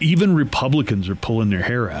even Republicans are pulling their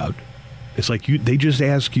hair out. It's like they just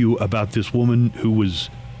ask you about this woman who was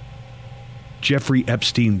Jeffrey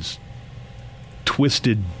Epstein's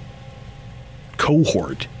twisted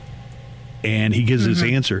cohort, and he gives this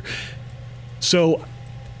answer. So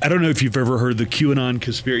I don't know if you've ever heard the QAnon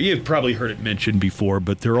conspiracy. You've probably heard it mentioned before,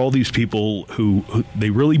 but there are all these people who they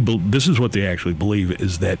really this is what they actually believe,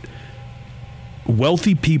 is that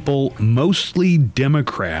wealthy people, mostly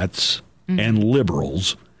Democrats and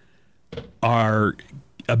liberals, are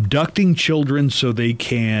abducting children so they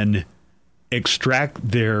can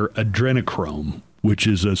extract their adrenochrome, which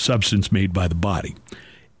is a substance made by the body.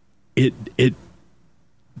 They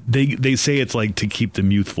say it's like to keep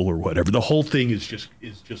them youthful or whatever. The whole thing is just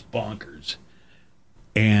bonkers.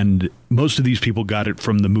 And most of these people got it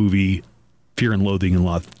from the movie Fear and Loathing in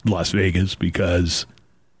Las Vegas, because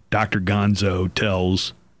Dr. Gonzo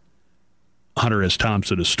tells Hunter S.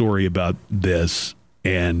 Thompson a story about this,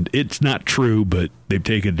 and it's not true, but they've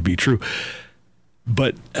taken it to be true.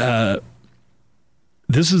 But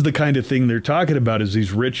this is the kind of thing they're talking about, is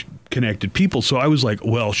these rich, connected people. So I was like,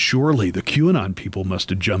 well, surely the QAnon people must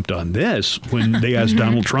have jumped on this when they asked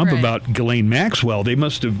Donald Trump about Ghislaine Maxwell. They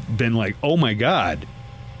must have been like, oh my God,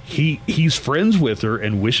 he's friends with her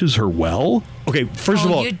and wishes her well. Okay, first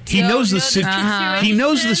of all, he knows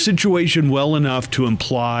the situation well enough to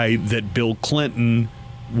imply that Bill Clinton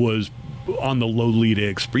was on the Lolita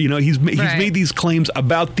Express. He's made these claims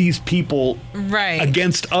about these people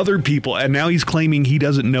against other people, and now he's claiming he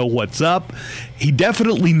doesn't know what's up. He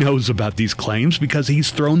definitely knows about these claims because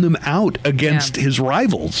he's thrown them out against his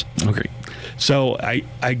rivals. Okay, so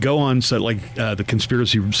I go on the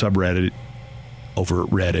conspiracy subreddit over at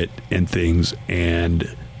Reddit and things,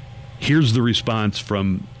 and here's the response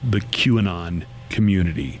from the QAnon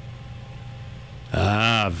community.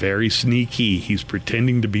 Very sneaky. He's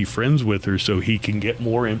pretending to be friends with her so he can get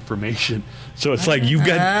more information. So it's like you've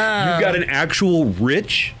got an actual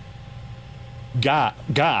rich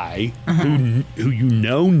guy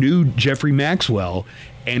who knew Jeffrey Maxwell,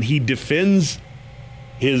 and he defends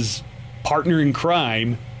his partner in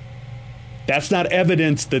crime. That's not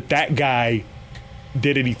evidence that guy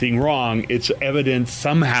did anything wrong. It's evidence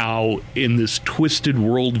somehow in this twisted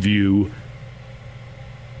worldview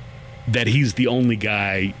that he's the only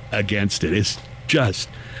guy against it. It's just,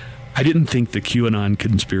 I didn't think the QAnon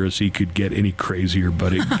conspiracy could get any crazier,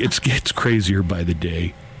 but it gets crazier by the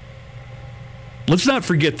day. Let's not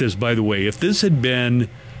forget this, by the way. If this had been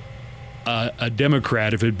a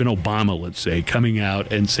Democrat, if it had been Obama, let's say, coming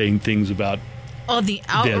out and saying things about the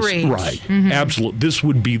outrage. This, right. Absolutely. This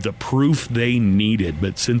would be the proof they needed.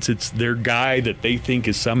 But since it's their guy that they think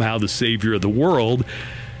is somehow the savior of the world,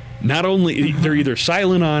 not only they're either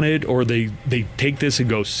silent on it, or they take this and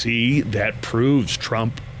go, see, that proves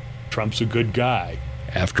Trump's a good guy.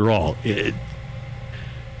 After all, you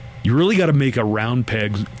really got to make a round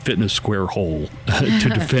peg fit in a square hole to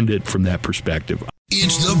defend it from that perspective.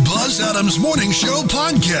 It's the Buzz Adams Morning Show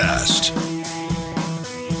podcast.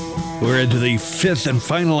 We're into the fifth and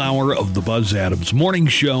final hour of the Buzz Adams Morning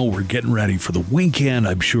Show. We're getting ready for the weekend.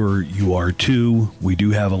 I'm sure you are too. We do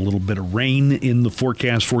have a little bit of rain in the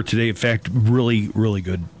forecast for today. In fact, really, really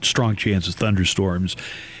good, strong chance of thunderstorms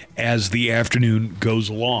as the afternoon goes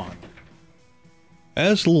along.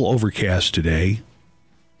 It's a little overcast today.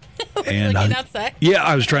 And outside? Yeah,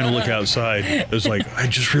 I was trying to look outside. It was like, I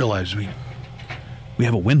just realized we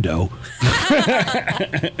have a window.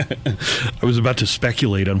 I was about to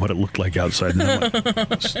speculate on what it looked like outside. And I'm like,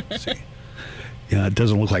 let's see. Yeah, it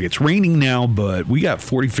doesn't look like it's raining now, but we got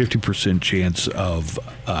 40-50% chance of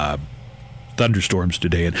thunderstorms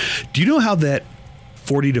today. And do you know how that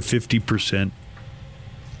 40 to 50%,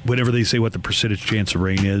 whenever they say what the percentage chance of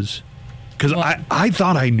rain is? Because I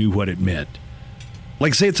thought I knew what it meant.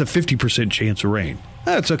 Like, say it's a 50% chance of rain.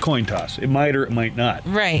 That's a coin toss. It might or it might not.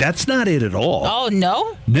 Right. That's not it at all. Oh,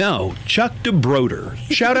 no? No. Chuck DeBroder.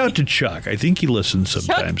 Shout out to Chuck. I think he listens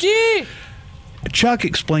sometimes. Chuck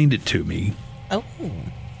explained it to me. Oh.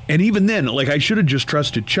 And even then, like, I should have just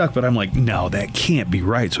trusted Chuck, but I'm like, no, that can't be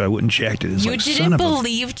right. So I wouldn't check it. It's you like, didn't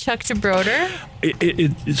believe Chuck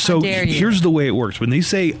DeBroder? So here's the way it works. When they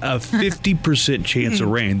say a 50% chance of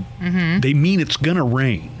rain, they mean it's going to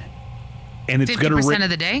rain. And it's going to 50% of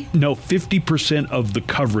the day? No, 50% of the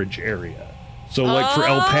coverage area. So, like for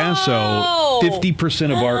El Paso,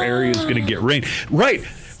 50% of our area is going to get rain. Right.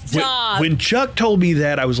 Stop. When Chuck told me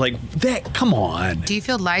that, I was like, "That, come on." Do you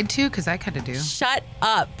feel lied to? Because I kind of do. Shut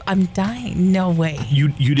up. I'm dying. No way. You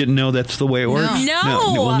didn't know that's the way it works?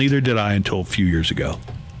 No. Well, neither did I until a few years ago.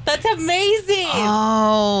 That's amazing.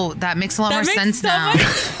 Oh, that makes a lot more sense now.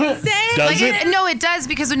 Does it? No, it does,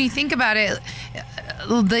 because when you think about it,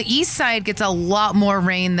 the east side gets a lot more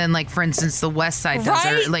rain than, like, for instance, the west side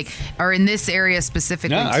does, or in this area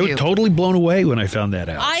specifically. No, I was totally blown away when I found that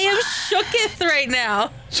out. I am shooketh right now.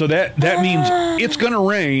 So that means it's going to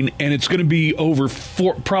rain, and it's going to be over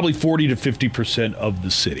probably 40 to 50% of the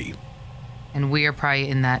city. And we are probably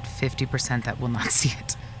in that 50% that will not see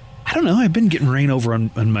it. I don't know. I've been getting rain over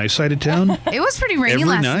on my side of town. It was pretty rainy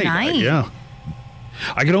last night. Yeah.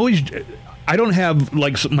 I can always... I don't have,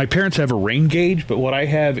 like, my parents have a rain gauge, but what I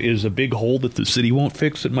have is a big hole that the city won't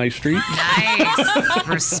fix at my street. Nice.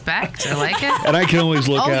 Respect. I like it. And I can always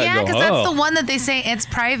look at it and go, because that's the one that they say it's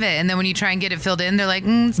private. And then when you try and get it filled in, they're like,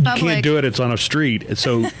 it's public. You can't do it. It's on a street. And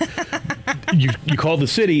so you call the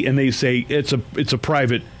city and they say it's a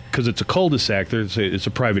private, because it's a cul-de-sac. It's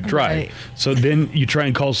a private drive. Right. So then you try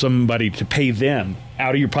and call somebody to pay them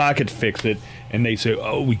out of your pocket to fix it. And they say,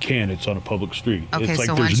 "Oh, we can't. It's on a public street." Okay, it's like,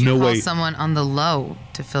 so why don't you call someone on the low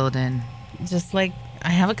to fill it in? Just like I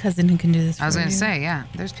have a cousin who can do this. I was going to say, yeah,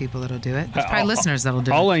 there's people that'll do it. There's probably listeners that'll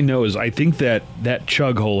do it. All I know is I think that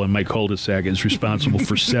chug hole in my cul-de-sac is responsible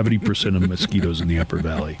for 70% of mosquitoes in the Upper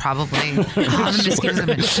Valley. Probably. The mosquitoes have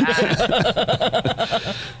been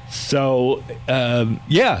bad. So,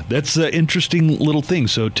 yeah, that's an interesting little thing.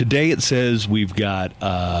 So today it says we've got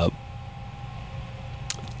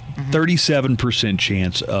 37%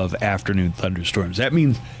 chance of afternoon thunderstorms. That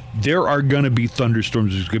means there are going to be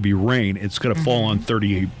thunderstorms. There's going to be rain. It's going to fall on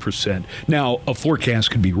 38%. Now, a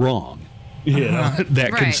forecast could be wrong.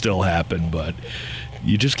 That can still happen, but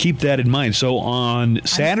you just keep that in mind. So on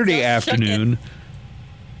Saturday afternoon,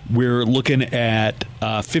 we're looking at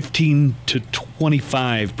 15 to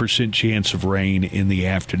 25% chance of rain in the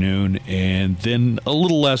afternoon, and then a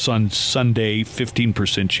little less on Sunday,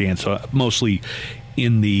 15% chance, mostly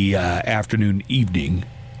in the afternoon, evening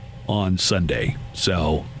on Sunday.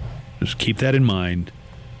 So just keep that in mind.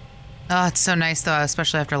 Oh, it's so nice, though,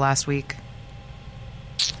 especially after last week.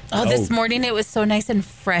 Oh, this morning it was so nice and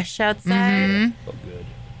fresh outside. So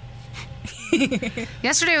good.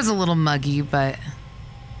 Yesterday was a little muggy, but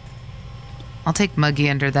I'll take muggy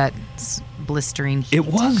under that blistering heat. It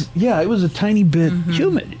was a tiny bit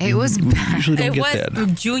humid. It was bad. Usually don't get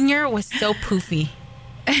that. Junior was so poofy.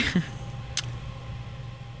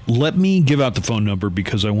 Let me give out the phone number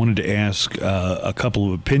because I wanted to ask a couple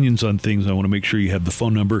of opinions on things. I want to make sure you have the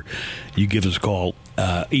phone number. You give us a call,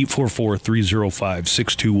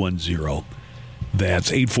 844-305-6210.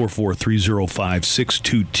 That's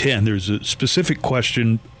 844-305-6210. There's a specific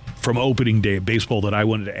question from opening day of baseball that I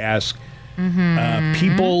wanted to ask.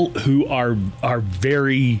 People who are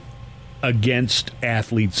very against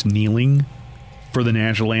athletes kneeling for the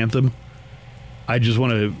national anthem. I just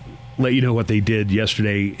want to let you know what they did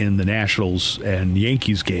yesterday in the Nationals and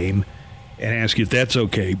Yankees game and ask you if that's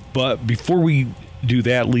okay. But before we do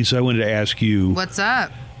that, Lisa, I wanted to ask you. What's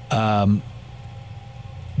up?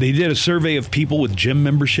 They did a survey of people with gym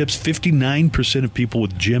memberships. 59% of people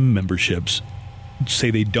with gym memberships say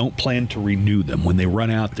they don't plan to renew them. When they run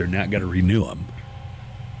out, they're not going to renew them.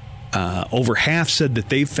 Over half said that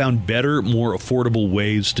they've found better, more affordable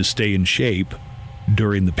ways to stay in shape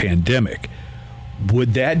during the pandemic.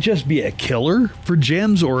 Would that just be a killer for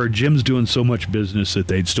gyms, or are gyms doing so much business that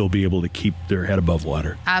they'd still be able to keep their head above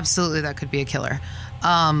water? Absolutely, that could be a killer.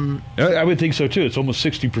 I would think so, too. It's almost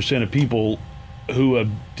 60% of people who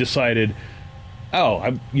have decided,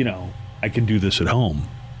 I can do this at home.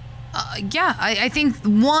 Yeah, I think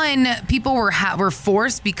people were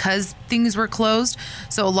forced because things were closed.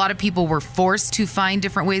 So a lot of people were forced to find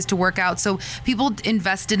different ways to work out. So people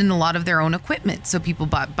invested in a lot of their own equipment. So people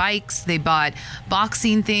bought bikes, they bought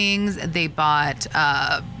boxing things, they bought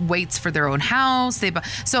weights for their own house.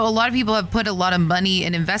 So a lot of people have put a lot of money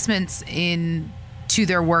and investments into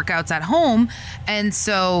their workouts at home. And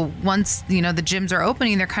so once, the gyms are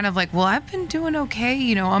opening, they're kind of like, well, I've been doing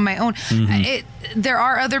okay, on my own. There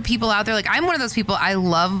are other people out there. Like, I'm one of those people, I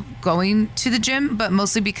love going to the gym, but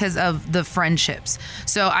mostly because of the friendships.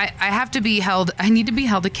 So I need to be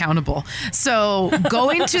held accountable. So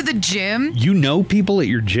going to the gym. You know people at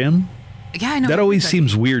your gym? Yeah, I know. That always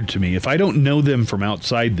seems weird to me. If I don't know them from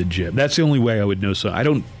outside the gym, that's the only way I would know. So I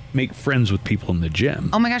don't make friends with people in the gym.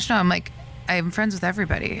 Oh my gosh, no. I'm friends with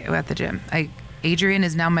everybody at the gym. Adrian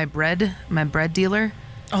is now my bread dealer.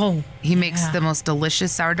 Oh, he makes the most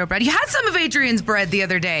delicious sourdough bread. You had some of Adrian's bread the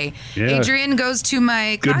other day. Yeah. Adrian goes to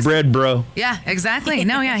my class. Good bread, bro. Yeah, exactly.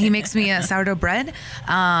 No, yeah, he makes me a sourdough bread.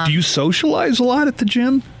 Do you socialize a lot at the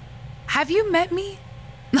gym? Have you met me?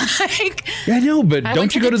 Yeah, I know, but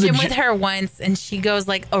don't you go to the gym with her once, and she goes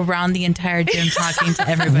around the entire gym talking to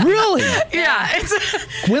everybody. Really? Yeah.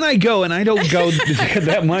 When I go, and I don't go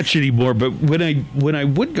that much anymore, but when I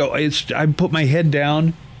would go, I put my head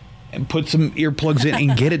down and put some earplugs in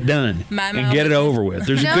and get it done and get it over with.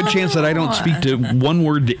 There's a good chance that I don't speak to one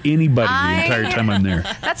word to anybody the entire time I'm there.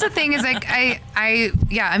 That's the thing is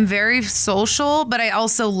I'm very social, but I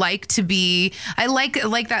also like to be. I like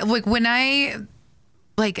that. Like when I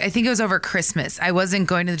think it was over Christmas. I wasn't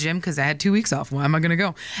going to the gym because I had 2 weeks off. Why am I going to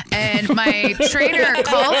go? And my trainer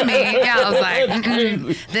called me. Yeah, I was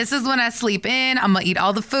like, this is when I sleep in. I'm going to eat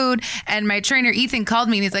all the food. And my trainer, Ethan, called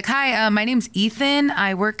me and he's like, hi, my name's Ethan.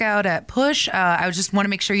 I work out at Push. I just want to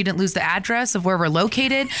make sure you didn't lose the address of where we're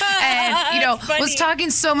located. And, was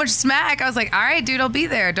talking so much smack. I was like, all right, dude, I'll be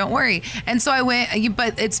there. Don't worry. And so I went,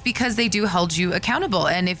 but it's because they do hold you accountable.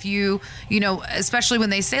 And if you especially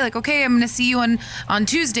when they say okay, I'm going to see you on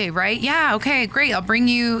Tuesday, right? Yeah, okay, great. I'll bring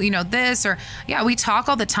you, this or yeah, we talk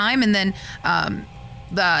all the time. And then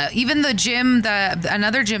even the gym,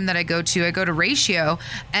 another gym that I go to Ratio,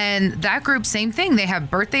 and that group, same thing. They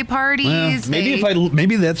have birthday parties. Well,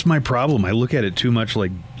 maybe that's my problem. I look at it too much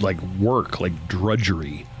like work, like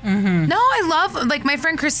drudgery. Mm-hmm. No, I love my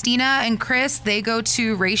friend Christina and Chris. They go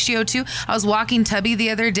to Ratio too. I was walking Tubby the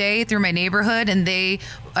other day through my neighborhood, and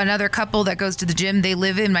another couple that goes to the gym. They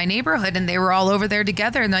live in my neighborhood, and they were all over there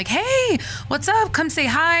together. And they're like, "Hey, what's up? Come say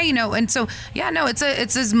hi." And so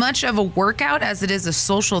it's as much of a workout as it is a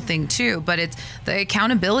social thing too. But it's the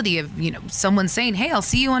accountability of someone saying, "Hey, I'll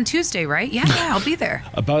see you on Tuesday, right?" Yeah, I'll be there.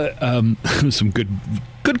 About some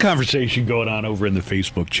good conversation going on over in the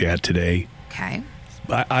Facebook chat today. Okay.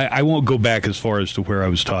 I won't go back as far as to where I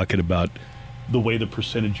was talking about the way the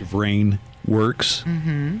percentage of rain works,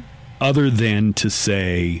 other than to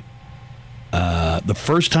say the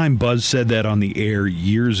first time Buzz said that on the air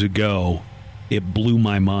years ago, it blew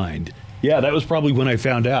my mind. Yeah, that was probably when I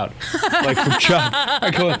found out. From Chuck.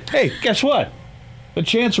 I go, hey, guess what? The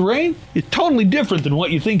chance of rain is totally different than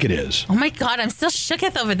what you think it is. Oh, my God. I'm still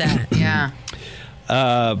shooketh over that.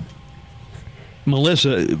 Yeah.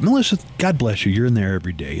 Melissa, God bless you. You're in there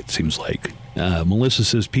every day, it seems like. Melissa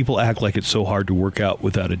says, people act like it's so hard to work out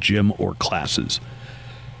without a gym or classes.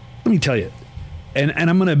 Let me tell you, and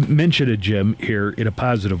I'm going to mention a gym here in a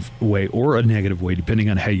positive way or a negative way, depending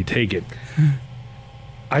on how you take it.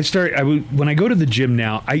 When I go to the gym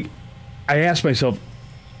now, I ask myself,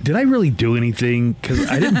 did I really do anything? Because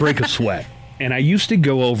I didn't break a sweat. And I used to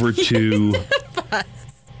go over to...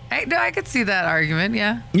 I could see that argument,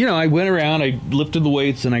 yeah. I went around, I lifted the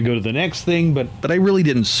weights, and I go to the next thing, but I really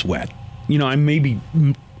didn't sweat. I maybe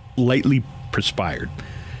lightly perspired.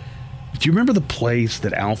 Do you remember the place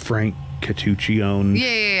that Al Frank Catucci owned?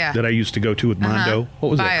 Yeah. That I used to go to with Mondo? What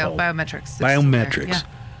was that called? Biometrics. Biometrics. Yeah.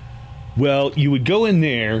 Well, you would go in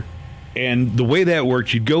there, and the way that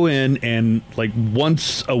worked, you'd go in, and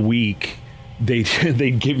once a week...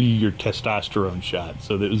 They'd give you your testosterone shot.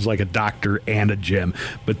 So it was like a doctor and a gym.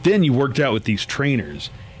 But then you worked out with these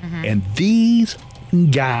trainers. And these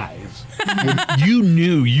guys, you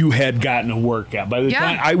knew you had gotten a workout. By the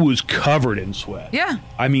time I was covered in sweat. Yeah.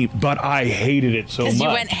 But I hated it so much. Because you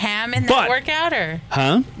went ham in that workout, or?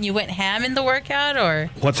 Huh? You went ham in the workout,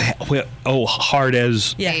 or? Hard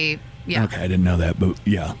as... Yeah. Yeah. Okay, I didn't know that, but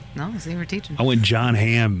yeah. No, so you were teaching. I went John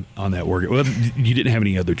Hamm on that workout. Well, you didn't have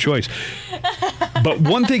any other choice. But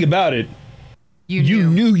one thing about it, you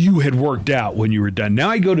knew you had worked out when you were done. Now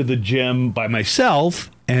I go to the gym by myself,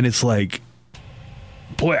 and it's like,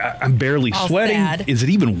 boy, I'm barely All sweating. sad. Is it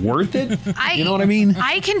even worth it? You know what I mean?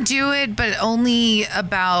 I can do it, but only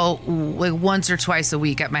about like once or twice a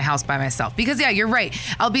week at my house by myself. Because yeah, you're right.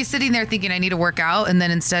 I'll be sitting there thinking I need to work out, and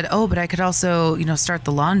then instead, but I could also, start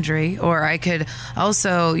the laundry, or I could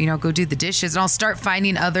also, go do the dishes, and I'll start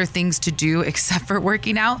finding other things to do except for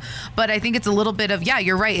working out. But I think it's a little bit of,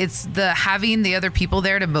 you're right. It's the having the other people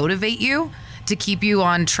there to motivate you, to keep you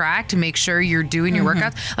on track, to make sure you're doing your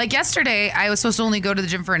workouts. Like yesterday, I was supposed to only go to the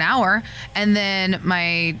gym for an hour, and then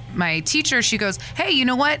my teacher, she goes, "Hey, you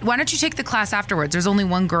know what? Why don't you take the class afterwards? There's only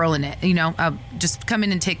one girl in it. Just come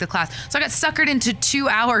in and take the class." So I got suckered into 2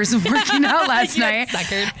 hours of working out last night,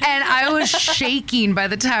 and I was shaking by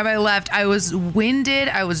the time I left. I was winded.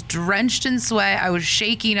 I was drenched in sweat. I was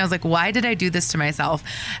shaking. I was like, "Why did I do this to myself?"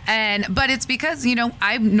 But it's because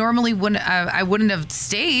I normally wouldn't have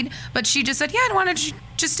stayed, but she just said, "Yeah, I wanted to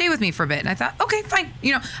just stay with me for a bit." And I thought, okay, fine.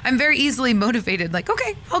 I'm very easily motivated. Like,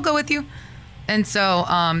 okay, I'll go with you. And so,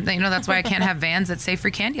 that's why I can't have vans that say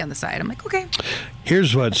free candy on the side. I'm like, okay.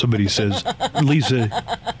 Here's what somebody says. Lisa,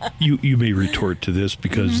 you may retort to this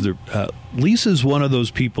because Lisa's one of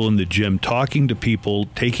those people in the gym talking to people,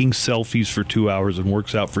 taking selfies for 2 hours and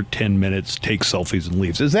works out for 10 minutes, takes selfies and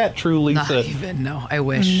leaves. Is that true, Lisa? Not even. No, I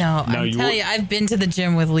wish. No, I'm telling you, I've been to the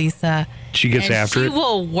gym with Lisa. She gets after it? She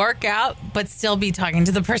will work out, but still be talking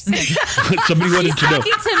to the person. Somebody wanted to know.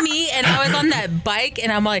 Talking to me, and I was on that bike,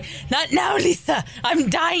 and I'm like, not now, Lisa. I'm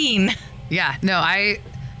dying. Yeah, no, I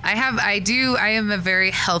am a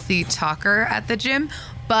very healthy talker at the gym,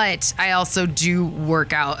 but I also do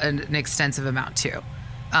work out an extensive amount too.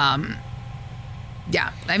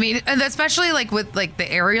 Yeah, I mean, and especially like with like the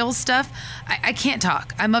aerial stuff, I can't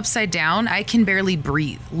talk. I'm upside down. I can barely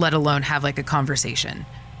breathe, let alone have like a conversation.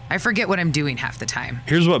 I forget what I'm doing half the time.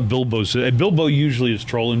 Here's what Bilbo said. Bilbo usually is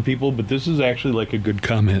trolling people, but this is actually like a good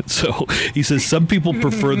comment. So he says, some people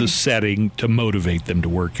prefer the setting to motivate them to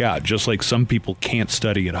work out, just like some people can't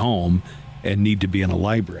study at home and need to be in a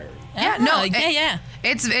library. Yeah, no, yeah.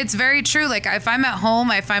 It's very true. Like if I'm at home,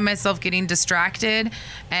 I find myself getting distracted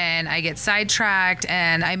and I get sidetracked,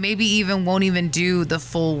 and I maybe even won't even do the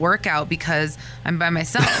full workout because I'm by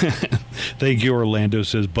myself. Thank you. Orlando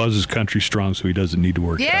says Buzz is country strong, so he doesn't need to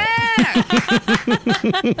work out.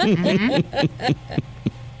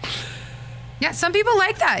 Yeah, some people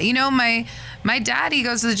like that. My dad, he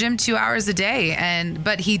goes to the gym 2 hours a day,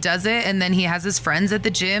 but he does it, and then he has his friends at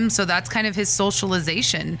the gym, so that's kind of his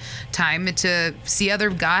socialization time to see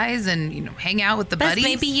other guys and hang out with the buddies.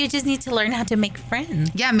 Maybe you just need to learn how to make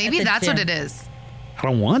friends. Yeah, maybe that's what it is. I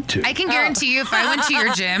don't want to. I can guarantee you, if I went to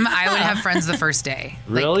your gym, I would have friends the first day.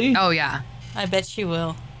 Really? Oh yeah. I bet she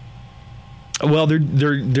will. Well,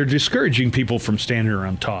 they're discouraging people from standing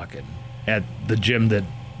around talking at the gym that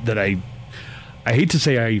I hate to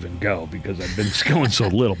say I even go because I've been going so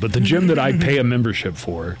little, but the gym that I pay a membership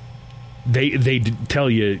for, they tell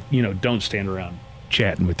you, don't stand around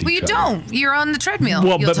chatting with each other. Well, you don't. You're on the treadmill.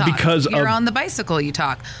 Well, you'll but talk. because you're on the bicycle, you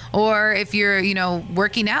talk. Or if you're,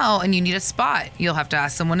 working out and you need a spot, you'll have to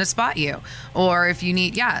ask someone to spot you. Or if you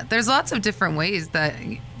need, there's lots of different ways that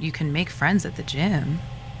you can make friends at the gym.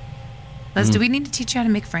 Les, do we need to teach you how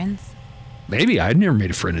to make friends? Maybe. I'd never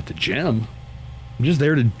made a friend at the gym. I'm just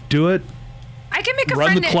there to do it. I can make a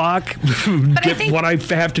run friend. Run the clock, get what I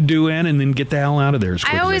have to do in, and then get the hell out of there.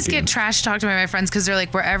 I always get trash talked by my friends because they're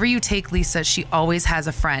like, wherever you take Lisa, she always has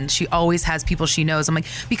a friend. She always has people she knows. I'm like,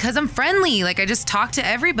 because I'm friendly. Like, I just talk to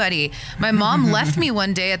everybody. My mom left me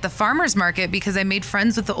one day at the farmer's market because I made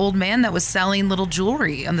friends with the old man that was selling little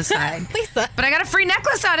jewelry on the side. Lisa. But I got a free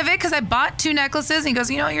necklace out of it because I bought 2 necklaces. And he goes,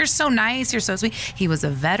 you're so nice. You're so sweet. He was a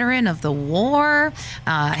veteran of the war.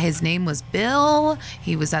 His name was Bill.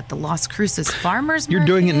 He was at the Las Cruces farmer's market. You're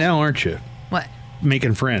doing it now, aren't you? What?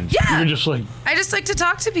 Making friends. Yeah. You're just like... I just like to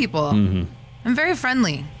talk to people. Mm-hmm. I'm very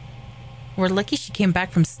friendly. We're lucky she came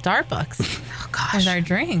back from Starbucks. Oh, gosh. And our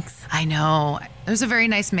drinks. I know. There's a very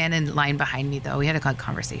nice man in line behind me, though. We had a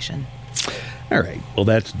conversation. All right. Well,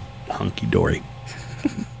 that's hunky-dory.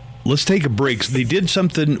 Let's take a break. So they did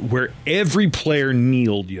something where every player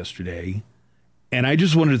kneeled yesterday. And I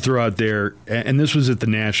just wanted to throw out there, and this was at the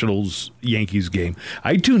Nationals-Yankees game.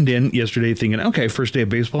 I tuned in yesterday thinking, okay, first day of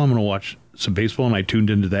baseball, I'm going to watch some baseball, and I tuned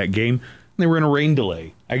into that game. And they were in a rain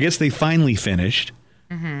delay. I guess they finally finished.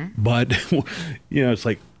 Mm-hmm. But, it's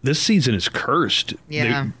like, this season is cursed.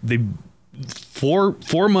 Yeah. They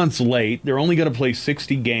 4 months late. They're only going to play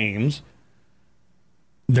 60 games.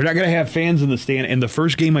 They're not going to have fans in the stand. And the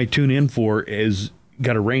first game I tune in for is...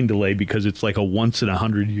 got a rain delay because it's like a once in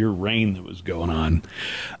 100-year rain that was going on.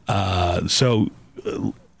 So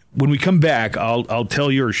when we come back, I'll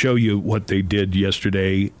tell you or show you what they did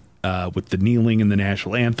yesterday with the kneeling and the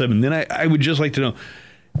national anthem. And then I would just like to know,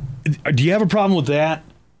 do you have a problem with that?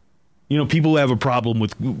 You know, people have a problem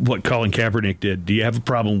with what Colin Kaepernick did. Do you have a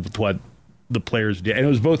problem with what the players did? And it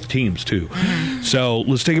was both teams, too. So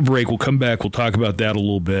let's take a break. We'll come back. We'll talk about that a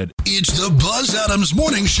little bit. It's the Buzz Adams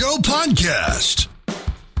Morning Show podcast.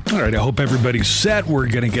 All right, I hope everybody's set. We're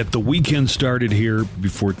going to get the weekend started here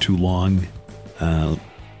before too long.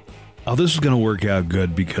 This is going to work out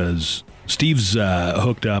good because Steve's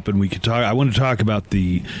hooked up, and we could talk. I want to talk about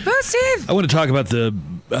the. Oh, Steve! I want to talk about the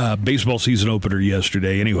baseball season opener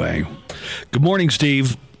yesterday. Anyway, good morning,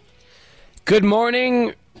 Steve. Good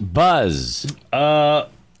morning, Buzz. I'll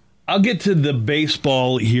get to the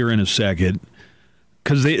baseball here in a second.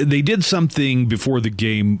 Because they did something before the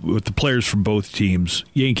game with the players from both teams,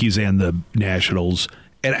 Yankees and the Nationals.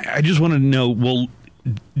 And I just want to know, well,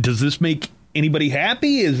 does this make anybody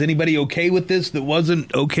happy? Is anybody okay with this that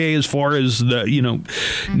wasn't okay as far as the,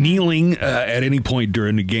 kneeling at any point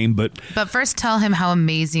during the game? But first tell him how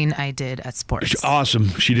amazing I did at sports. Awesome.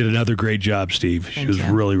 She did another great job, Steve. She was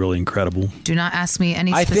really, really incredible. Do not ask me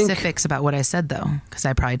any specifics about what I said, though, because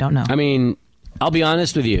I probably don't know. I mean, I'll be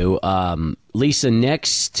honest with you, Lisa,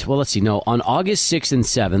 on August 6th and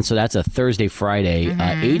 7th, so that's a Thursday, Friday,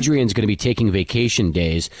 Adrian's going to be taking vacation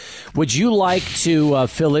days. Would you like to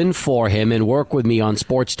fill in for him and work with me on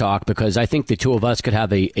Sports Talk? Because I think the two of us could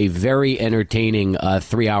have a very entertaining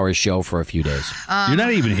 3-hour show for a few days. You're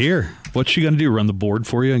not even here. What's she going to do, run the board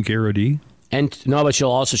for you on KROD? And no, but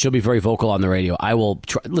she'll be very vocal on the radio. I will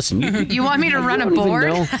try. Listen, you want me to run a board?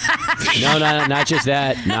 No, not just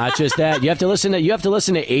that. Not just that. You have to listen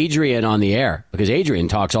to Adrian on the air because Adrian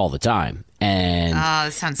talks all the time. And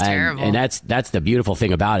that sounds terrible. And that's the beautiful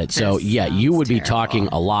thing about it. So you would be talking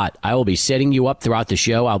a lot. I will be setting you up throughout the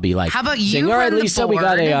show. I'll be like, how about you saying, run all right, the Lisa, board? We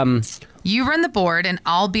got a You run the board, and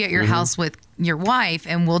I'll be at your house with your wife,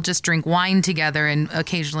 and we'll just drink wine together and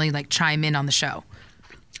occasionally chime in on the show.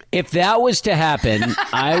 If that was to happen,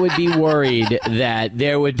 I would be worried that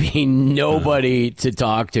there would be nobody to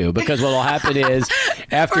talk to because what will happen is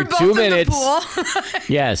after 2 minutes,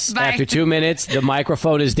 after 2 minutes, the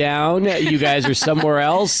microphone is down. You guys are somewhere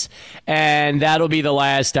else, and that'll be the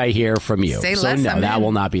last I hear from you. That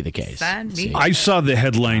will not be the case. I saw the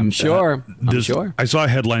headline. I'm sure. I saw a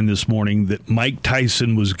headline this morning that Mike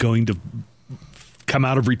Tyson was going to come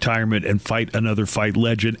out of retirement and fight another fight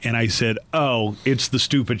legend. And I said, oh, it's the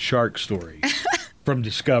stupid shark story from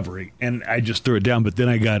Discovery. And I just threw it down. But then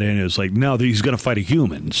I got in and it was like, no, he's going to fight a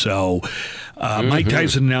human. So Mike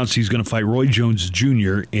Tyson announced he's going to fight Roy Jones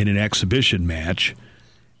Jr. in an exhibition match.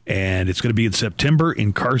 And it's going to be in September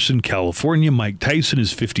in Carson, California. Mike Tyson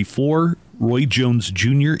is 54. Roy Jones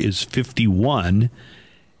Jr. is 51.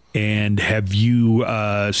 And have you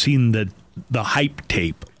seen the hype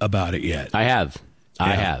tape about it yet? I have.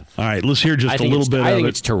 I have. All right, let's hear just a little bit of it. I think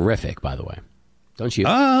it's terrific, by the way. Don't you?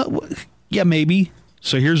 Yeah, maybe.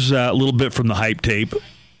 So here's a little bit from the hype tape.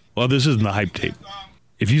 Well, this isn't the hype tape.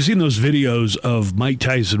 If you've seen those videos of Mike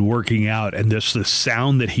Tyson working out and the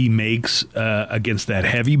sound that he makes against that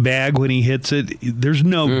heavy bag when he hits it, there's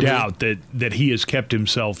no doubt that he has kept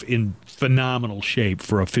himself in phenomenal shape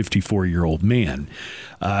for a 54-year-old man.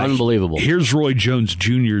 Unbelievable. Here's Roy Jones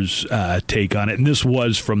Jr.'s take on it, and this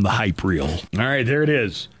was from the hype reel. All right, there it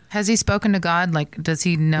is. Has he spoken to God? Does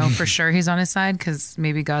he know for sure he's on his side? Because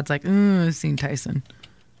maybe God's like, I've seen Tyson.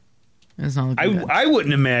 It's not I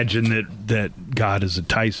wouldn't imagine that God is a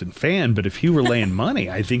Tyson fan, but if he were laying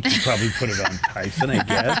money, I think he'd probably put it on Tyson, I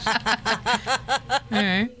guess.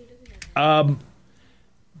 All right.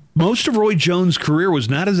 Most of Roy Jones' career was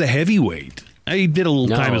not as a heavyweight. He did a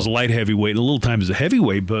little time as a light heavyweight and a little time as a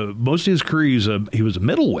heavyweight, but most of his career he was a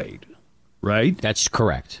middleweight, right? That's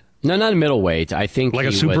correct. No, not a middleweight. I think like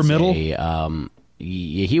a super middle.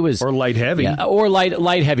 He was or light heavy, or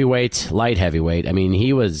light heavyweight. Light heavyweight. I mean,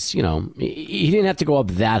 he was. He didn't have to go up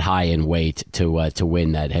that high in weight to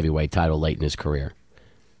win that heavyweight title late in his career.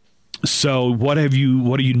 So, what do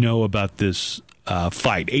you know about this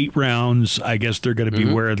fight? 8 rounds. I guess they're going to be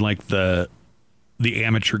wearing the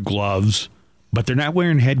amateur gloves, but they're not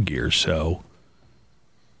wearing headgear. So,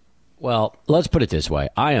 well, let's put it this way: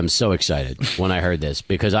 I am so excited when I heard this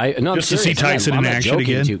because just to see Tyson in action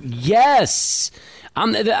again. Yes.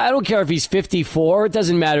 I don't care if he's 54. It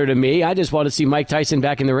doesn't matter to me. I just want to see Mike Tyson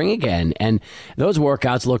back in the ring again. And those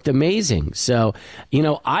workouts looked amazing. So,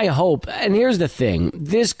 I hope. And here's the thing.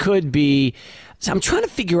 This could be. So I'm trying to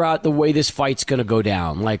figure out the way this fight's going to go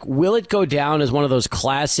down. Will it go down as one of those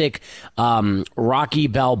classic Rocky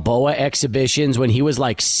Balboa exhibitions when he was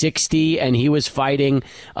 60 and he was fighting,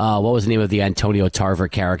 what was the name of the Antonio Tarver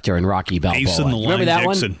character in Rocky Balboa? Mason the Line Remember that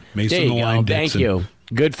Dixon. one? Mason the Line Dixon. Thank you.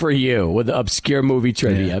 Good for you with the obscure movie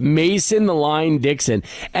trivia. Yeah. Mason the Line Dixon.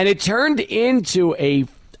 And it turned into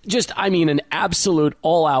an absolute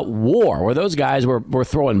all-out war where those guys were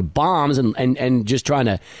throwing bombs and just trying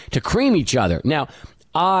to cream each other. Now,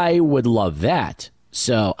 I would love that.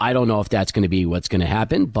 So I don't know if that's going to be what's going to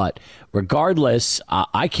happen. But regardless,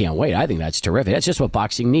 I can't wait. I think that's terrific. That's just what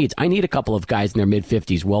boxing needs. I need a couple of guys in their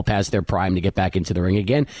mid-50s, well past their prime, to get back into the ring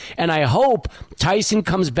again. And I hope Tyson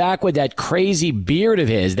comes back with that crazy beard of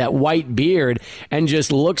his, that white beard, and just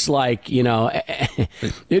looks like,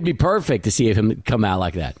 it'd be perfect to see him come out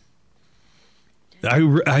like that.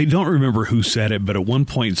 I don't remember who said it, but at one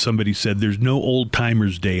point somebody said there's no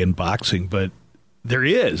old-timers day in boxing, but there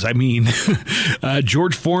is. I mean,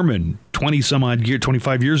 George Foreman,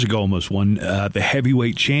 25 years ago almost, won the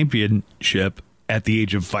heavyweight championship at the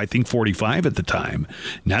age of, I think, 45 at the time.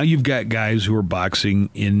 Now you've got guys who are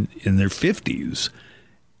boxing in their 50s,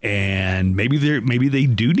 and maybe they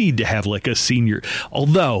do need to have like a senior.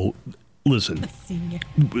 Although, listen,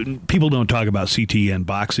 people don't talk about CTE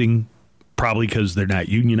boxing, probably because they're not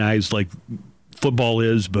unionized like football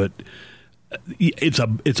is, but it's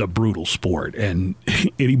a brutal sport, and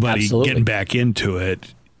anybody getting back into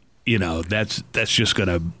it, that's just going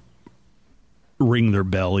to ring their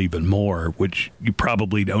bell even more, which you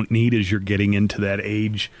probably don't need as you're getting into that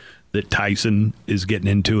age that Tyson is getting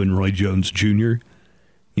into and Roy Jones Jr.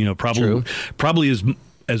 Probably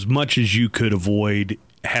as much as you could avoid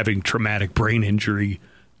having traumatic brain injury.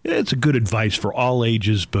 It's a good advice for all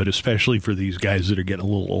ages, but especially for these guys that are getting a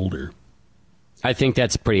little older. I think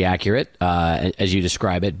that's pretty accurate, as you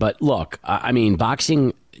describe it. But look, I mean,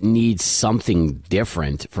 boxing needs something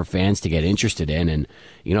different for fans to get interested in, and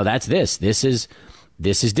that's this. This is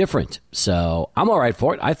different. So I'm all right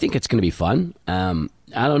for it. I think it's going to be fun. I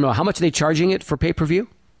don't know, how much are they charging it for pay-per-view?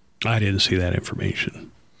 I didn't see that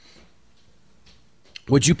information.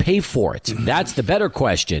 Would you pay for it? That's the better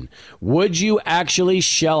question. Would you actually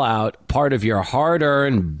shell out part of your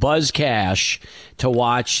hard-earned buzz cash to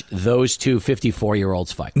watch those two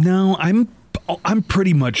 54-year-olds fight? No, I'm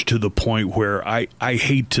pretty much to the point where I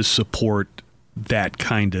hate to support that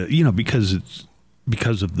kind of, because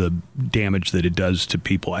of the damage that it does to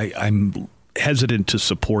people. I'm hesitant to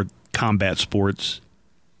support combat sports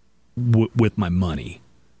with my money.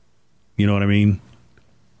 You know what I mean?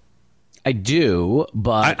 I do,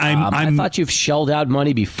 but I thought you've shelled out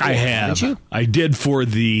money before. I have. Didn't you? I did for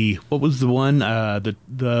what was the one?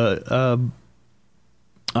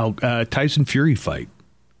 Tyson Fury fight.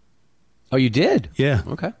 Oh, you did? Yeah.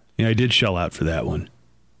 Okay. Yeah, I did shell out for that one.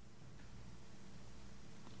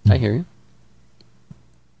 I hear you.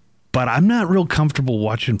 But I'm not real comfortable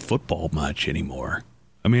watching football much anymore.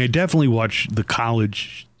 I mean, I definitely watch the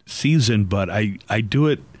college season, but I do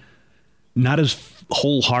it not as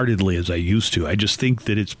wholeheartedly as I used to. I just think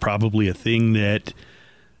that it's probably a thing that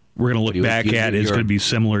we're going to look back at. It's going to be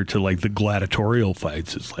similar to like the gladiatorial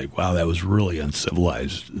fights. It's like, wow, that was really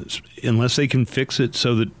uncivilized. Unless they can fix it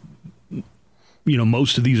so that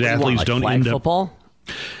most of these athletes don't end up football.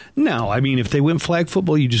 No, I mean, if they went flag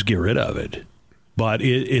football, you just get rid of it. But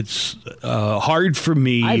it's hard for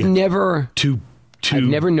me. I've never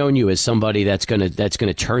known you as somebody that's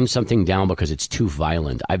gonna turn something down because it's too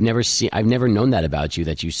violent. I've never known that about you.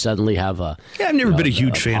 That you suddenly have a. Yeah, I've never been a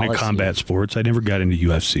huge fan of combat sports. I never got into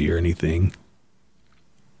UFC or anything.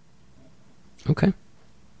 Okay.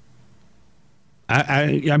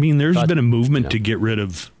 I mean, there's been a movement to get rid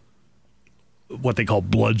of what they call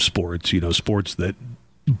blood sports. Sports that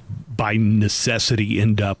by necessity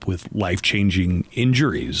end up with life-changing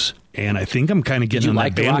injuries. And I think I'm kind of getting on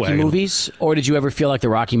that bandwagon. Did you like the Rocky movies? Or did you ever feel like the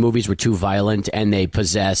Rocky movies were too violent and they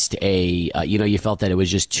possessed you felt that it was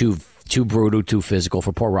just too brutal, too physical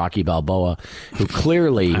for poor Rocky Balboa, who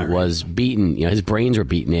clearly was beaten, his brains were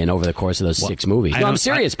beaten in over the course of those 6 movies. No, I'm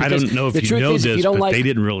serious. I don't know if you know this, but they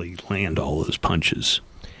didn't really land all those punches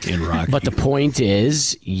in Rocky. But the point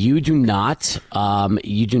is, you do not, want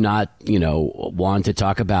to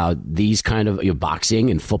talk about these kind of boxing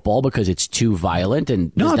and football because it's too violent.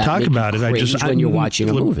 And no, talk about it. When you're watching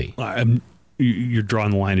a movie, you're drawing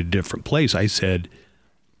the line at a different place. I said,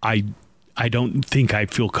 I don't think I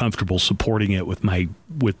feel comfortable supporting it with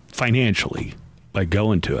financially by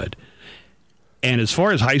going to it. And as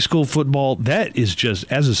far as high school football, that is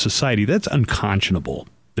just, as a society, that's unconscionable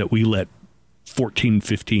that we let 14,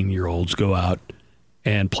 15-year-olds go out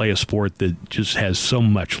and play a sport that just has so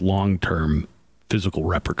much long-term physical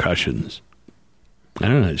repercussions. I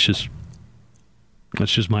don't know. It's just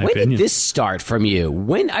That's just my When opinion. did this start from you?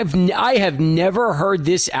 I have never heard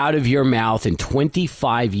this out of your mouth in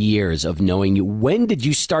 25 years of knowing you. When did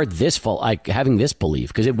you start having this belief?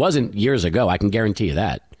 Because it wasn't years ago. I can guarantee you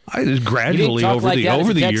that. Gradually over the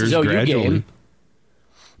years. Gradually.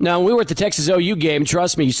 Now, when we were at the Texas OU game,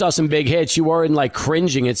 trust me, you saw some big hits. You weren't like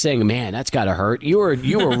cringing and saying, "Man, that's got to hurt." You were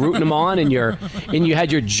rooting them on, and you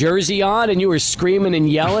had your jersey on, and you were screaming and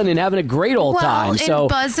yelling and having a great old time. So, in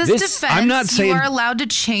Buzz's defense, I'm not saying you are allowed to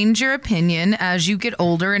change your opinion as you get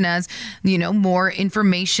older and as more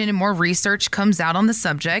information and more research comes out on the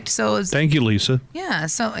subject. So, thank you, Lisa. Yeah,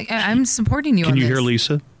 so I'm supporting you. Can on you this. hear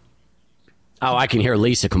Lisa? Oh, I can hear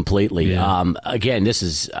Lisa completely. Yeah. Again, this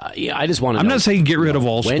is. I just want to. I'm not saying get rid of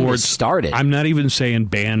all when sports. It started. I'm not even saying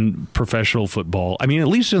ban professional football. I mean, at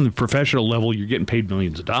least in the professional level, you're getting paid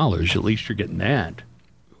millions of dollars. At least you're getting that.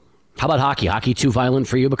 How about hockey? Hockey too violent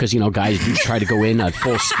for you? Because guys do try to go in at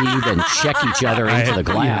full speed and check each other into the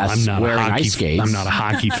glass wearing ice skates. I'm not a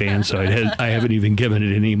hockey fan, so I haven't even given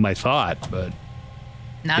it any of my thought. But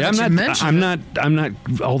I'm not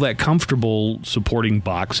all that comfortable supporting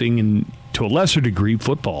boxing and, to a lesser degree,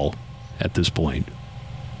 football at this point.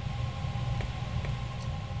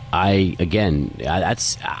 I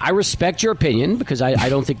respect your opinion because I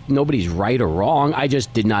don't think nobody's right or wrong. I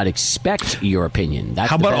just did not expect your opinion. That's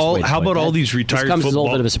how about all these retired football? This comes as a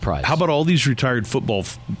little bit of a surprise. How about all these retired football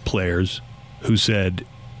players who said,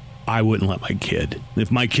 "I wouldn't let my kid. If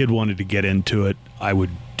my kid wanted to get into it, I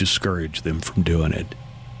would discourage them from doing it."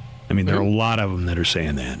 I mean, there are a lot of them that are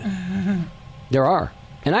saying that. There are.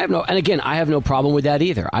 And I have no problem with that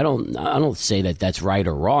either. I don't say that that's right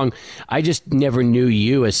or wrong. I just never knew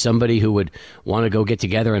you as somebody who would want to go get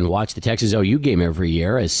together and watch the Texas OU game every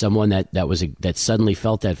year, as someone that suddenly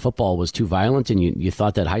felt that football was too violent, and you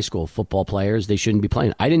thought that high school football players, they shouldn't be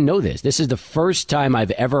playing. I didn't know this. This is the first time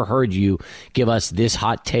I've ever heard you give us this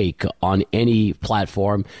hot take on any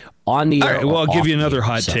platform. On the air. All right, well, I'll give you another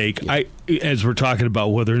hot take. Yeah. As we're talking about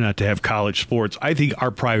whether or not to have college sports, I think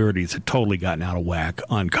our priorities have totally gotten out of whack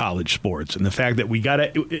on college sports. And the fact that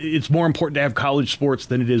it's more important to have college sports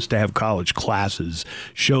than it is to have college classes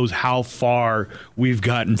shows how far we've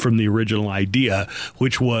gotten from the original idea,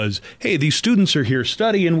 which was, hey, these students are here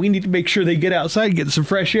studying. We need to make sure they get outside and get some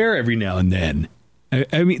fresh air every now and then.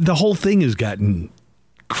 I mean, the whole thing has gotten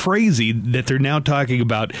crazy that they're now talking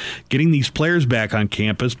about getting these players back on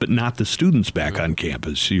campus, but not the students back on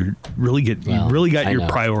campus. You really got your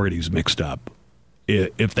priorities mixed up.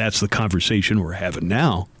 If that's the conversation we're having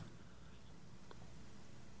now.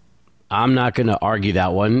 I'm not going to argue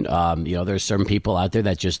that one. There's certain people out there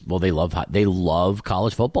that just, they love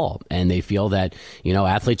college football, and they feel that,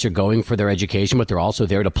 athletes are going for their education, but they're also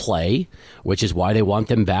there to play, which is why they want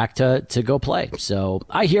them back to go play. So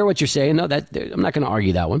I hear what you're saying. No, I'm not going to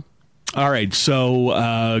argue that one. All right,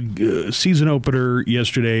 so season opener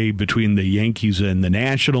yesterday between the Yankees and the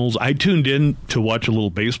Nationals. I tuned in to watch a little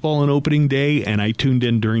baseball on opening day, and I tuned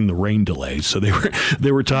in during the rain delay. So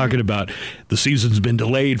they were talking about the season's been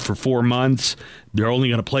delayed for 4 months. They're only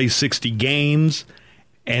going to play 60 games.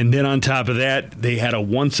 And then on top of that, they had a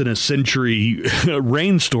once-in-a-century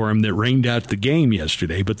rainstorm that rained out the game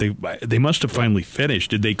yesterday. But they must have finally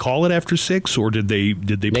finished. Did they call it after 6, or did they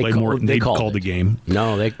play more? They called the game.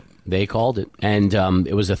 No, they called it, and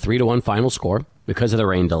it was a 3-1 final score because of the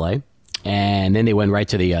rain delay. And then they went right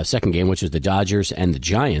to the second game, which was the Dodgers and the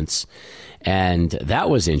Giants. And that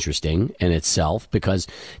was interesting in itself because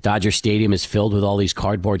Dodger Stadium is filled with all these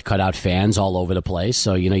cardboard cutout fans all over the place.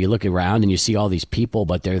 So, you look around and you see all these people,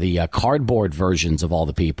 but they're the cardboard versions of all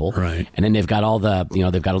the people. Right. And then they've got all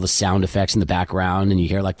the sound effects in the background, and you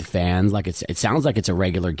hear like the fans, like it sounds like it's a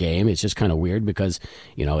regular game. It's just kind of weird because,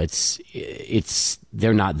 it's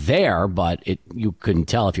they're not there, but you couldn't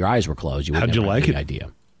tell if your eyes were closed. You How'd you like it?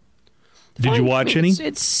 Idea. Did you watch any?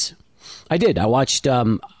 I did. I watched.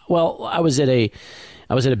 I was at a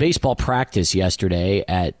baseball practice yesterday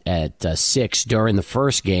at 6 during the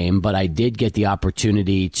first game, but I did get the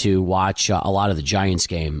opportunity to watch a lot of the Giants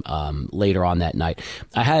game later on that night.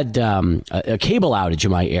 I had a cable outage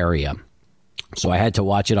in my area, so I had to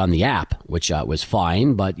watch it on the app, which was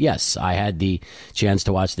fine. But yes, I had the chance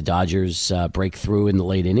to watch the Dodgers break through in the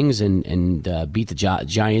late innings and beat the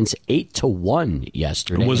Giants 8-1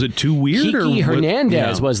 yesterday. Was it too weird? Kiki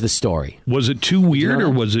Hernandez was the story. Was it too weird, or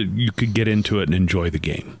was it you could get into it and enjoy the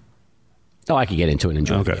game? Oh, I could get into it and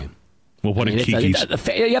enjoy the game. Well, what did Kiki? You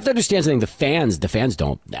have to understand something. The fans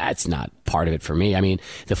don't. That's not part of it for me. I mean,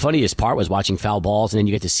 the funniest part was watching foul balls, and then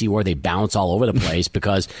you get to see where they bounce all over the place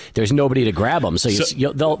because there's nobody to grab them. So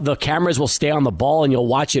the cameras will stay on the ball, and you'll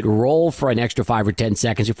watch it roll for an extra 5 or 10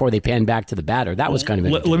 seconds before they pan back to the batter. That was kind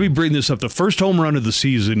of Let me bring this up. The first home run of the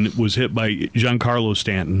season was hit by Giancarlo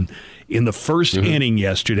Stanton in the first inning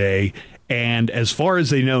yesterday, and as far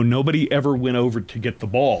as they know, nobody ever went over to get the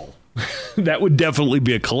ball. That would definitely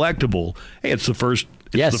be a collectible. Hey, it's the first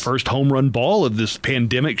home run ball of this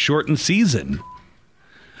pandemic shortened season.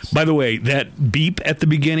 By the way, that beep at the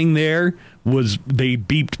beginning there they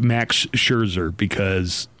beeped Max Scherzer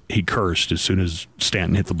because he cursed as soon as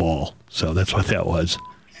Stanton hit the ball. So that's what that was.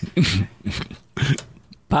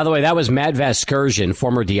 By the way, that was Matt Vasgersian,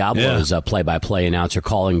 former Diablos play-by-play announcer,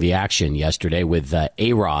 calling the action yesterday with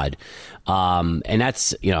A-Rod. And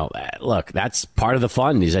that's, look, that's part of the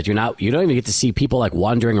fun is that you don't even get to see people like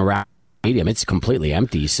wandering around the stadium. It's completely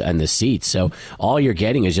empty in the seats. So all you're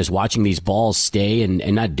getting is just watching these balls stay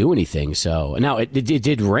and not do anything. So now it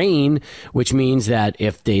did rain, which means that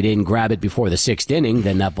if they didn't grab it before the 6th inning,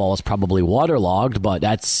 then that ball is probably waterlogged. But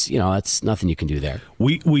that's nothing you can do there.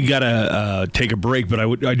 We gotta take a break, but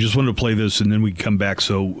I just wanted to play this and then we come back.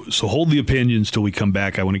 So hold the opinions till we come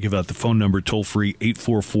back. I want to give out the phone number toll free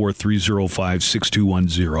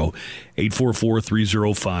 844-305-6210,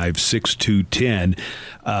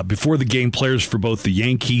 844-305-6210. Before the game, players for both the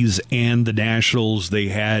Yankees and the Nationals, they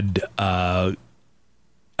had a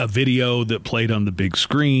video that played on the big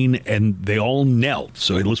screen, and they all knelt.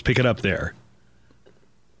 So let's pick it up there.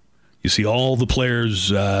 You see all the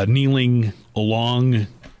players kneeling along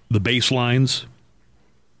the baselines.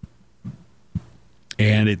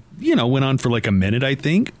 And it, went on for like a minute, I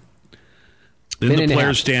think. Then the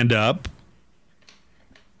players stand up.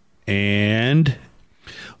 And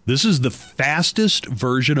this is the fastest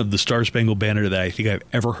version of the Star Spangled Banner that I think I've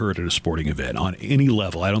ever heard at a sporting event on any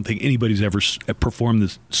level. I don't think anybody's ever performed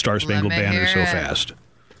the Star Spangled Banner so fast.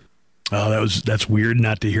 Oh, that's weird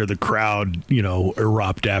not to hear the crowd,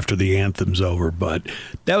 erupt after the anthem's over, but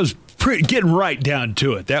that was getting right down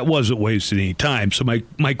to it. That wasn't wasting any time. So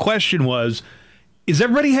my question was, is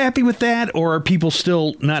everybody happy with that, or are people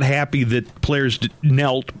still not happy that players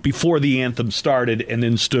knelt before the anthem started and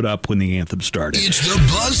then stood up when the anthem started? It's the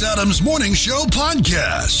Buzz Adams Morning Show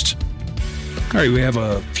podcast. All right, we have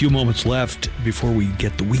a few moments left before we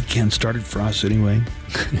get the weekend started for us anyway.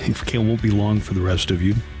 It won't be long for the rest of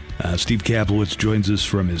you. Steve Kaplowitz joins us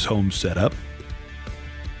from his home setup.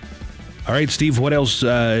 All right, Steve, what else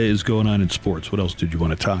is going on in sports? What else did you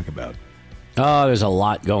want to talk about? Oh, there's a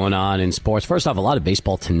lot going on in sports. First off, a lot of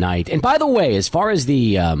baseball tonight. And by the way, as far as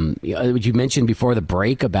the what you mentioned before the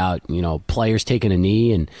break about players taking a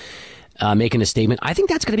knee and making a statement, I think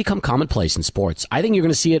that's going to become commonplace in sports. I think you're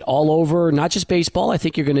going to see it all over, not just baseball. I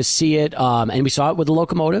think you're going to see it, and we saw it with the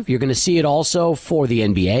Locomotive. You're going to see it also for the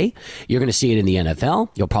NBA. You're going to see it in the NFL.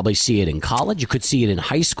 You'll probably see it in college. You could see it in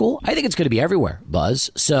high school. I think it's going to be everywhere,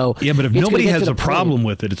 Buzz. So yeah, but if nobody has a problem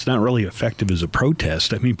with it, it's not really effective as a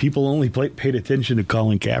protest. I mean, people only paid attention to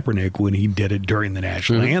Colin Kaepernick when he did it during the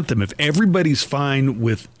national anthem. If everybody's fine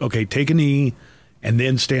with, okay, take a knee and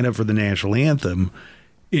then stand up for the national anthem,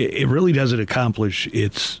 it really doesn't accomplish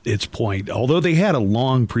its point. Although they had a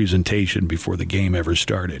long presentation before the game ever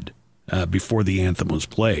started, before the anthem was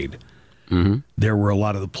played. There were a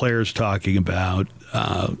lot of the players talking about,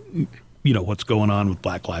 what's going on with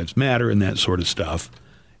Black Lives Matter and that sort of stuff.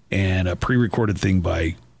 And a pre-recorded thing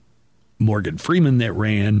by Morgan Freeman that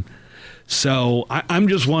ran. So I'm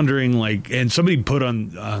just wondering, and somebody put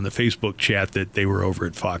on the Facebook chat that they were over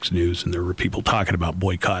at Fox News and there were people talking about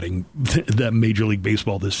boycotting the Major League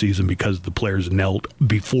Baseball this season because the players knelt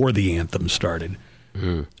before the anthem started.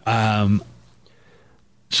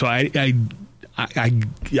 So I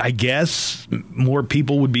guess more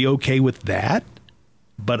people would be okay with that,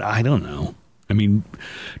 but I don't know. I mean,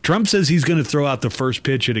 Trump says he's going to throw out the first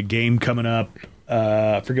pitch at a game coming up.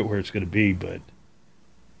 I forget where it's going to be, but.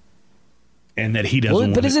 And that he doesn't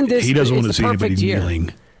want to see anybody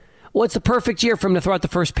kneeling. Well, it's the perfect year for him to throw out the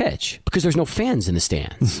first pitch because there's no fans in the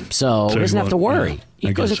stands. So he doesn't have to worry.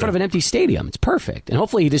 He goes in front of an empty stadium. It's perfect. And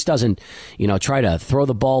hopefully he just doesn't, try to throw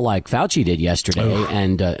the ball like Fauci did yesterday.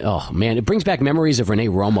 And, it brings back memories of Rene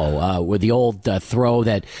Romo with the old throw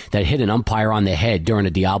that hit an umpire on the head during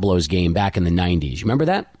a Diablos game back in the 90s. You remember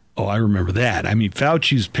that? Oh, I remember that. I mean,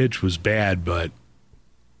 Fauci's pitch was bad, but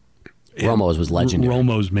Romo's was legendary.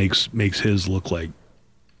 Romo's makes his look like,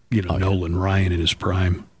 Nolan Ryan in his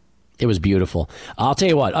prime. It was beautiful. I'll tell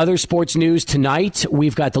you what, other sports news tonight,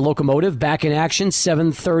 we've got the Locomotive back in action,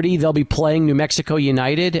 7:30. They'll be playing New Mexico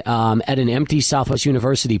United at an empty Southwest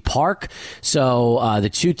University Park. So the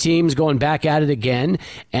two teams going back at it again.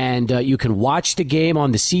 And you can watch the game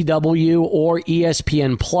on the CW or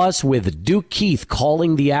ESPN Plus with Duke Keith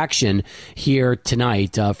calling the action here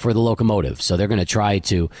tonight for the Locomotive. So they're going to try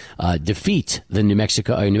to defeat the New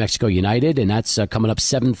Mexico United, and that's coming up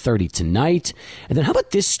 7:30 tonight. And then how about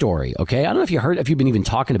this story? Okay, I don't know if you've been even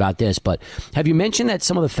talking about this, but have you mentioned that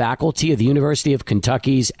some of the faculty of the University of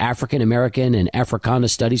Kentucky's African American and Africana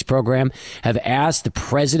Studies program have asked the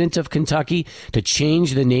president of Kentucky to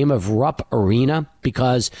change the name of Rupp Arena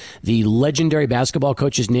because the legendary basketball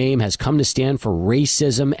coach's name has come to stand for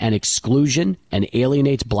racism and exclusion and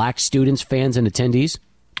alienates black students, fans, and attendees?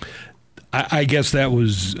 I guess that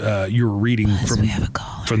was you were reading from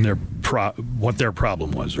what their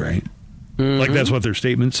problem was, right? Mm-hmm. Like that's what their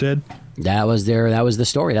statement said. That was the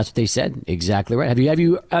story. That's what they said. Exactly right. Have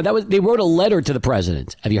you? They wrote a letter to the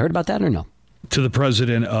president. Have you heard about that or no? To the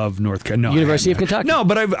president of University of Kentucky. No,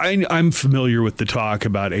 but I'm familiar with the talk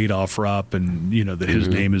about Adolph Rupp, and that his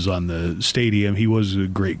name is on the stadium. He was a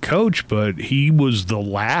great coach, but he was the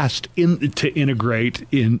last to integrate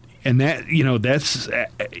in, and that that's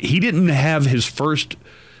he didn't have his first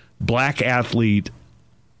black athlete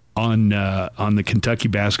on the Kentucky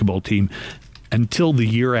basketball team until the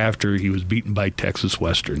year after he was beaten by Texas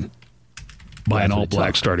Western by an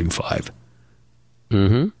all-black starting five.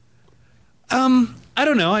 Mm-hmm. I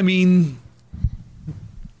don't know. I mean,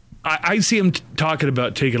 I see him talking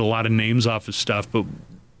about taking a lot of names off of stuff, but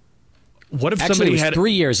what if somebody had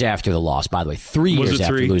 3 years after the loss? By the way, 3 years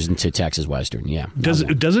after losing to Texas Western. Yeah.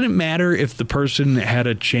 Doesn't it matter if the person had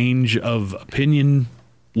a change of opinion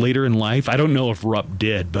later in life? I don't know if Rupp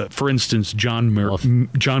did, but for instance, John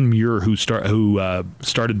Muir, who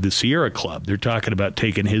started the Sierra Club, they're talking about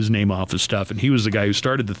taking his name off of stuff, and he was the guy who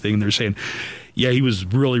started the thing. They're saying, yeah, he was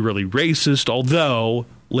really, really racist, although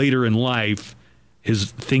later in life his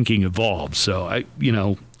thinking evolved. So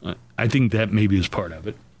I think that maybe is part of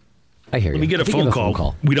it. I hear you. Let me get a phone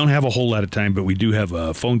call. We don't have a whole lot of time, but we do have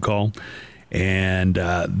a phone call, and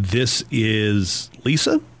this is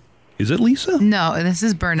Lisa. Is it Lisa? No, this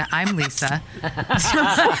is Berna. I'm Lisa. All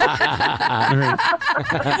right.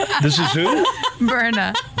 This is who?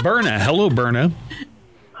 Berna. Berna. Hello, Berna.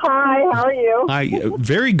 Hi, how are you? Hi.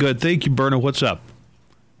 Very good. Thank you, Berna. What's up?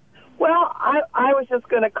 Well, I was just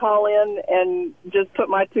going to call in and just put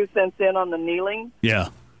my 2 cents in on the kneeling. Yeah.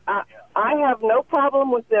 I have no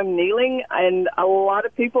problem with them kneeling, and a lot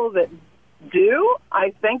of people that do,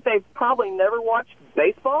 I think they've probably never watched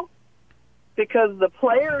baseball. Because the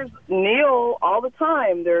players kneel all the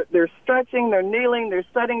time. They're stretching, they're kneeling, they're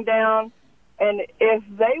sitting down. And if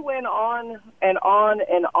they went on and on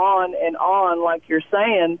and on and on, like you're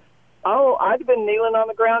saying, I'd have been kneeling on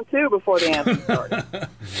the ground too before the anthem started.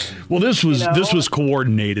 Well, this was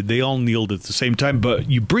coordinated. They all kneeled at the same time. But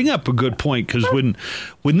you bring up a good point, because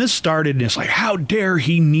when this started, and it's like, how dare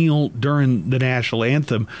he kneel during the national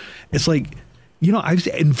anthem? It's like, I've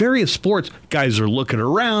seen in various sports, guys are looking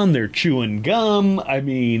around, they're chewing gum. I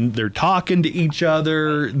mean, they're talking to each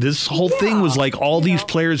other. This whole thing was like all these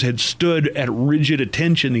players had stood at rigid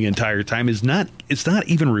attention the entire time. It's not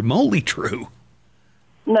even remotely true.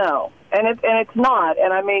 No, and it's not.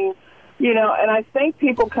 And I mean, and I think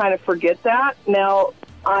people kind of forget that. Now,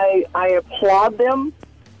 I applaud them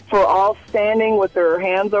for all standing with their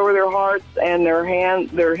hands over their hearts and their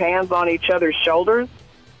hands on each other's shoulders.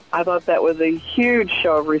 I thought that was a huge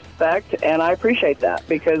show of respect, and I appreciate that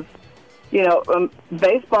because,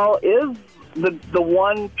 baseball is the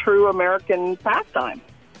one true American pastime,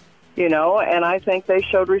 and I think they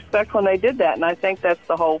showed respect when they did that, and I think that's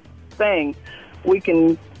the whole thing.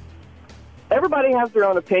 Everybody has their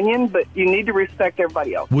own opinion, but you need to respect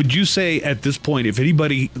everybody else. Would you say at this point, if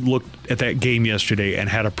anybody looked at that game yesterday and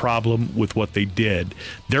had a problem with what they did,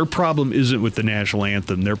 their problem isn't with the national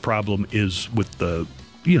anthem, their problem is with the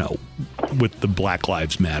Black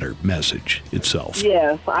Lives Matter message itself?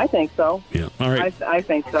 Yes, I think so. Yeah. All right. I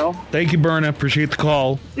think so. Thank you, Berna. Appreciate the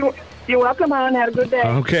call. You're welcome, hon. Have a good day.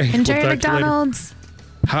 Okay. Enjoy your McDonald's.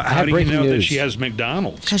 How do you know that she has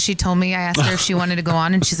McDonald's? Because she told me, I asked her if she wanted to go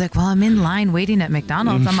on, and she's like, well, I'm in line waiting at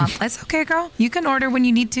McDonald's. I'm like, that's okay, girl. You can order when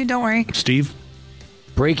you need to. Don't worry. Steve?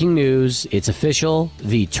 Breaking news, it's official.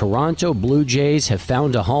 The Toronto Blue Jays have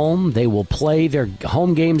found a home. They will play their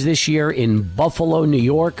home games this year in Buffalo, New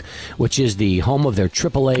York, which is the home of their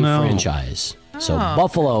AAA franchise. So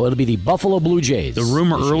Buffalo, it'll be the Buffalo Blue Jays. The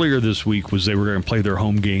rumor earlier this week was they were going to play their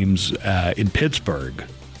home games in Pittsburgh.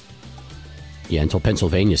 Yeah, until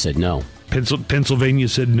Pennsylvania said no. Pennsylvania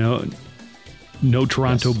said no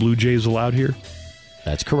Toronto Blue Jays allowed here?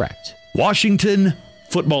 That's correct. Washington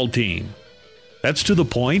football team. That's to the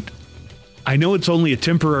point. I know it's only a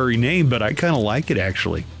temporary name, but I kind of like it,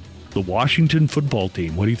 actually. The Washington football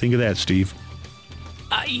team. What do you think of that, Steve?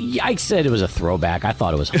 I said it was a throwback. I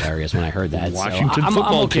thought it was hilarious when I heard that. Washington I'm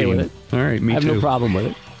football okay team. with it. All right, me too. I have no problem with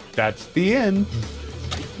it. That's the end.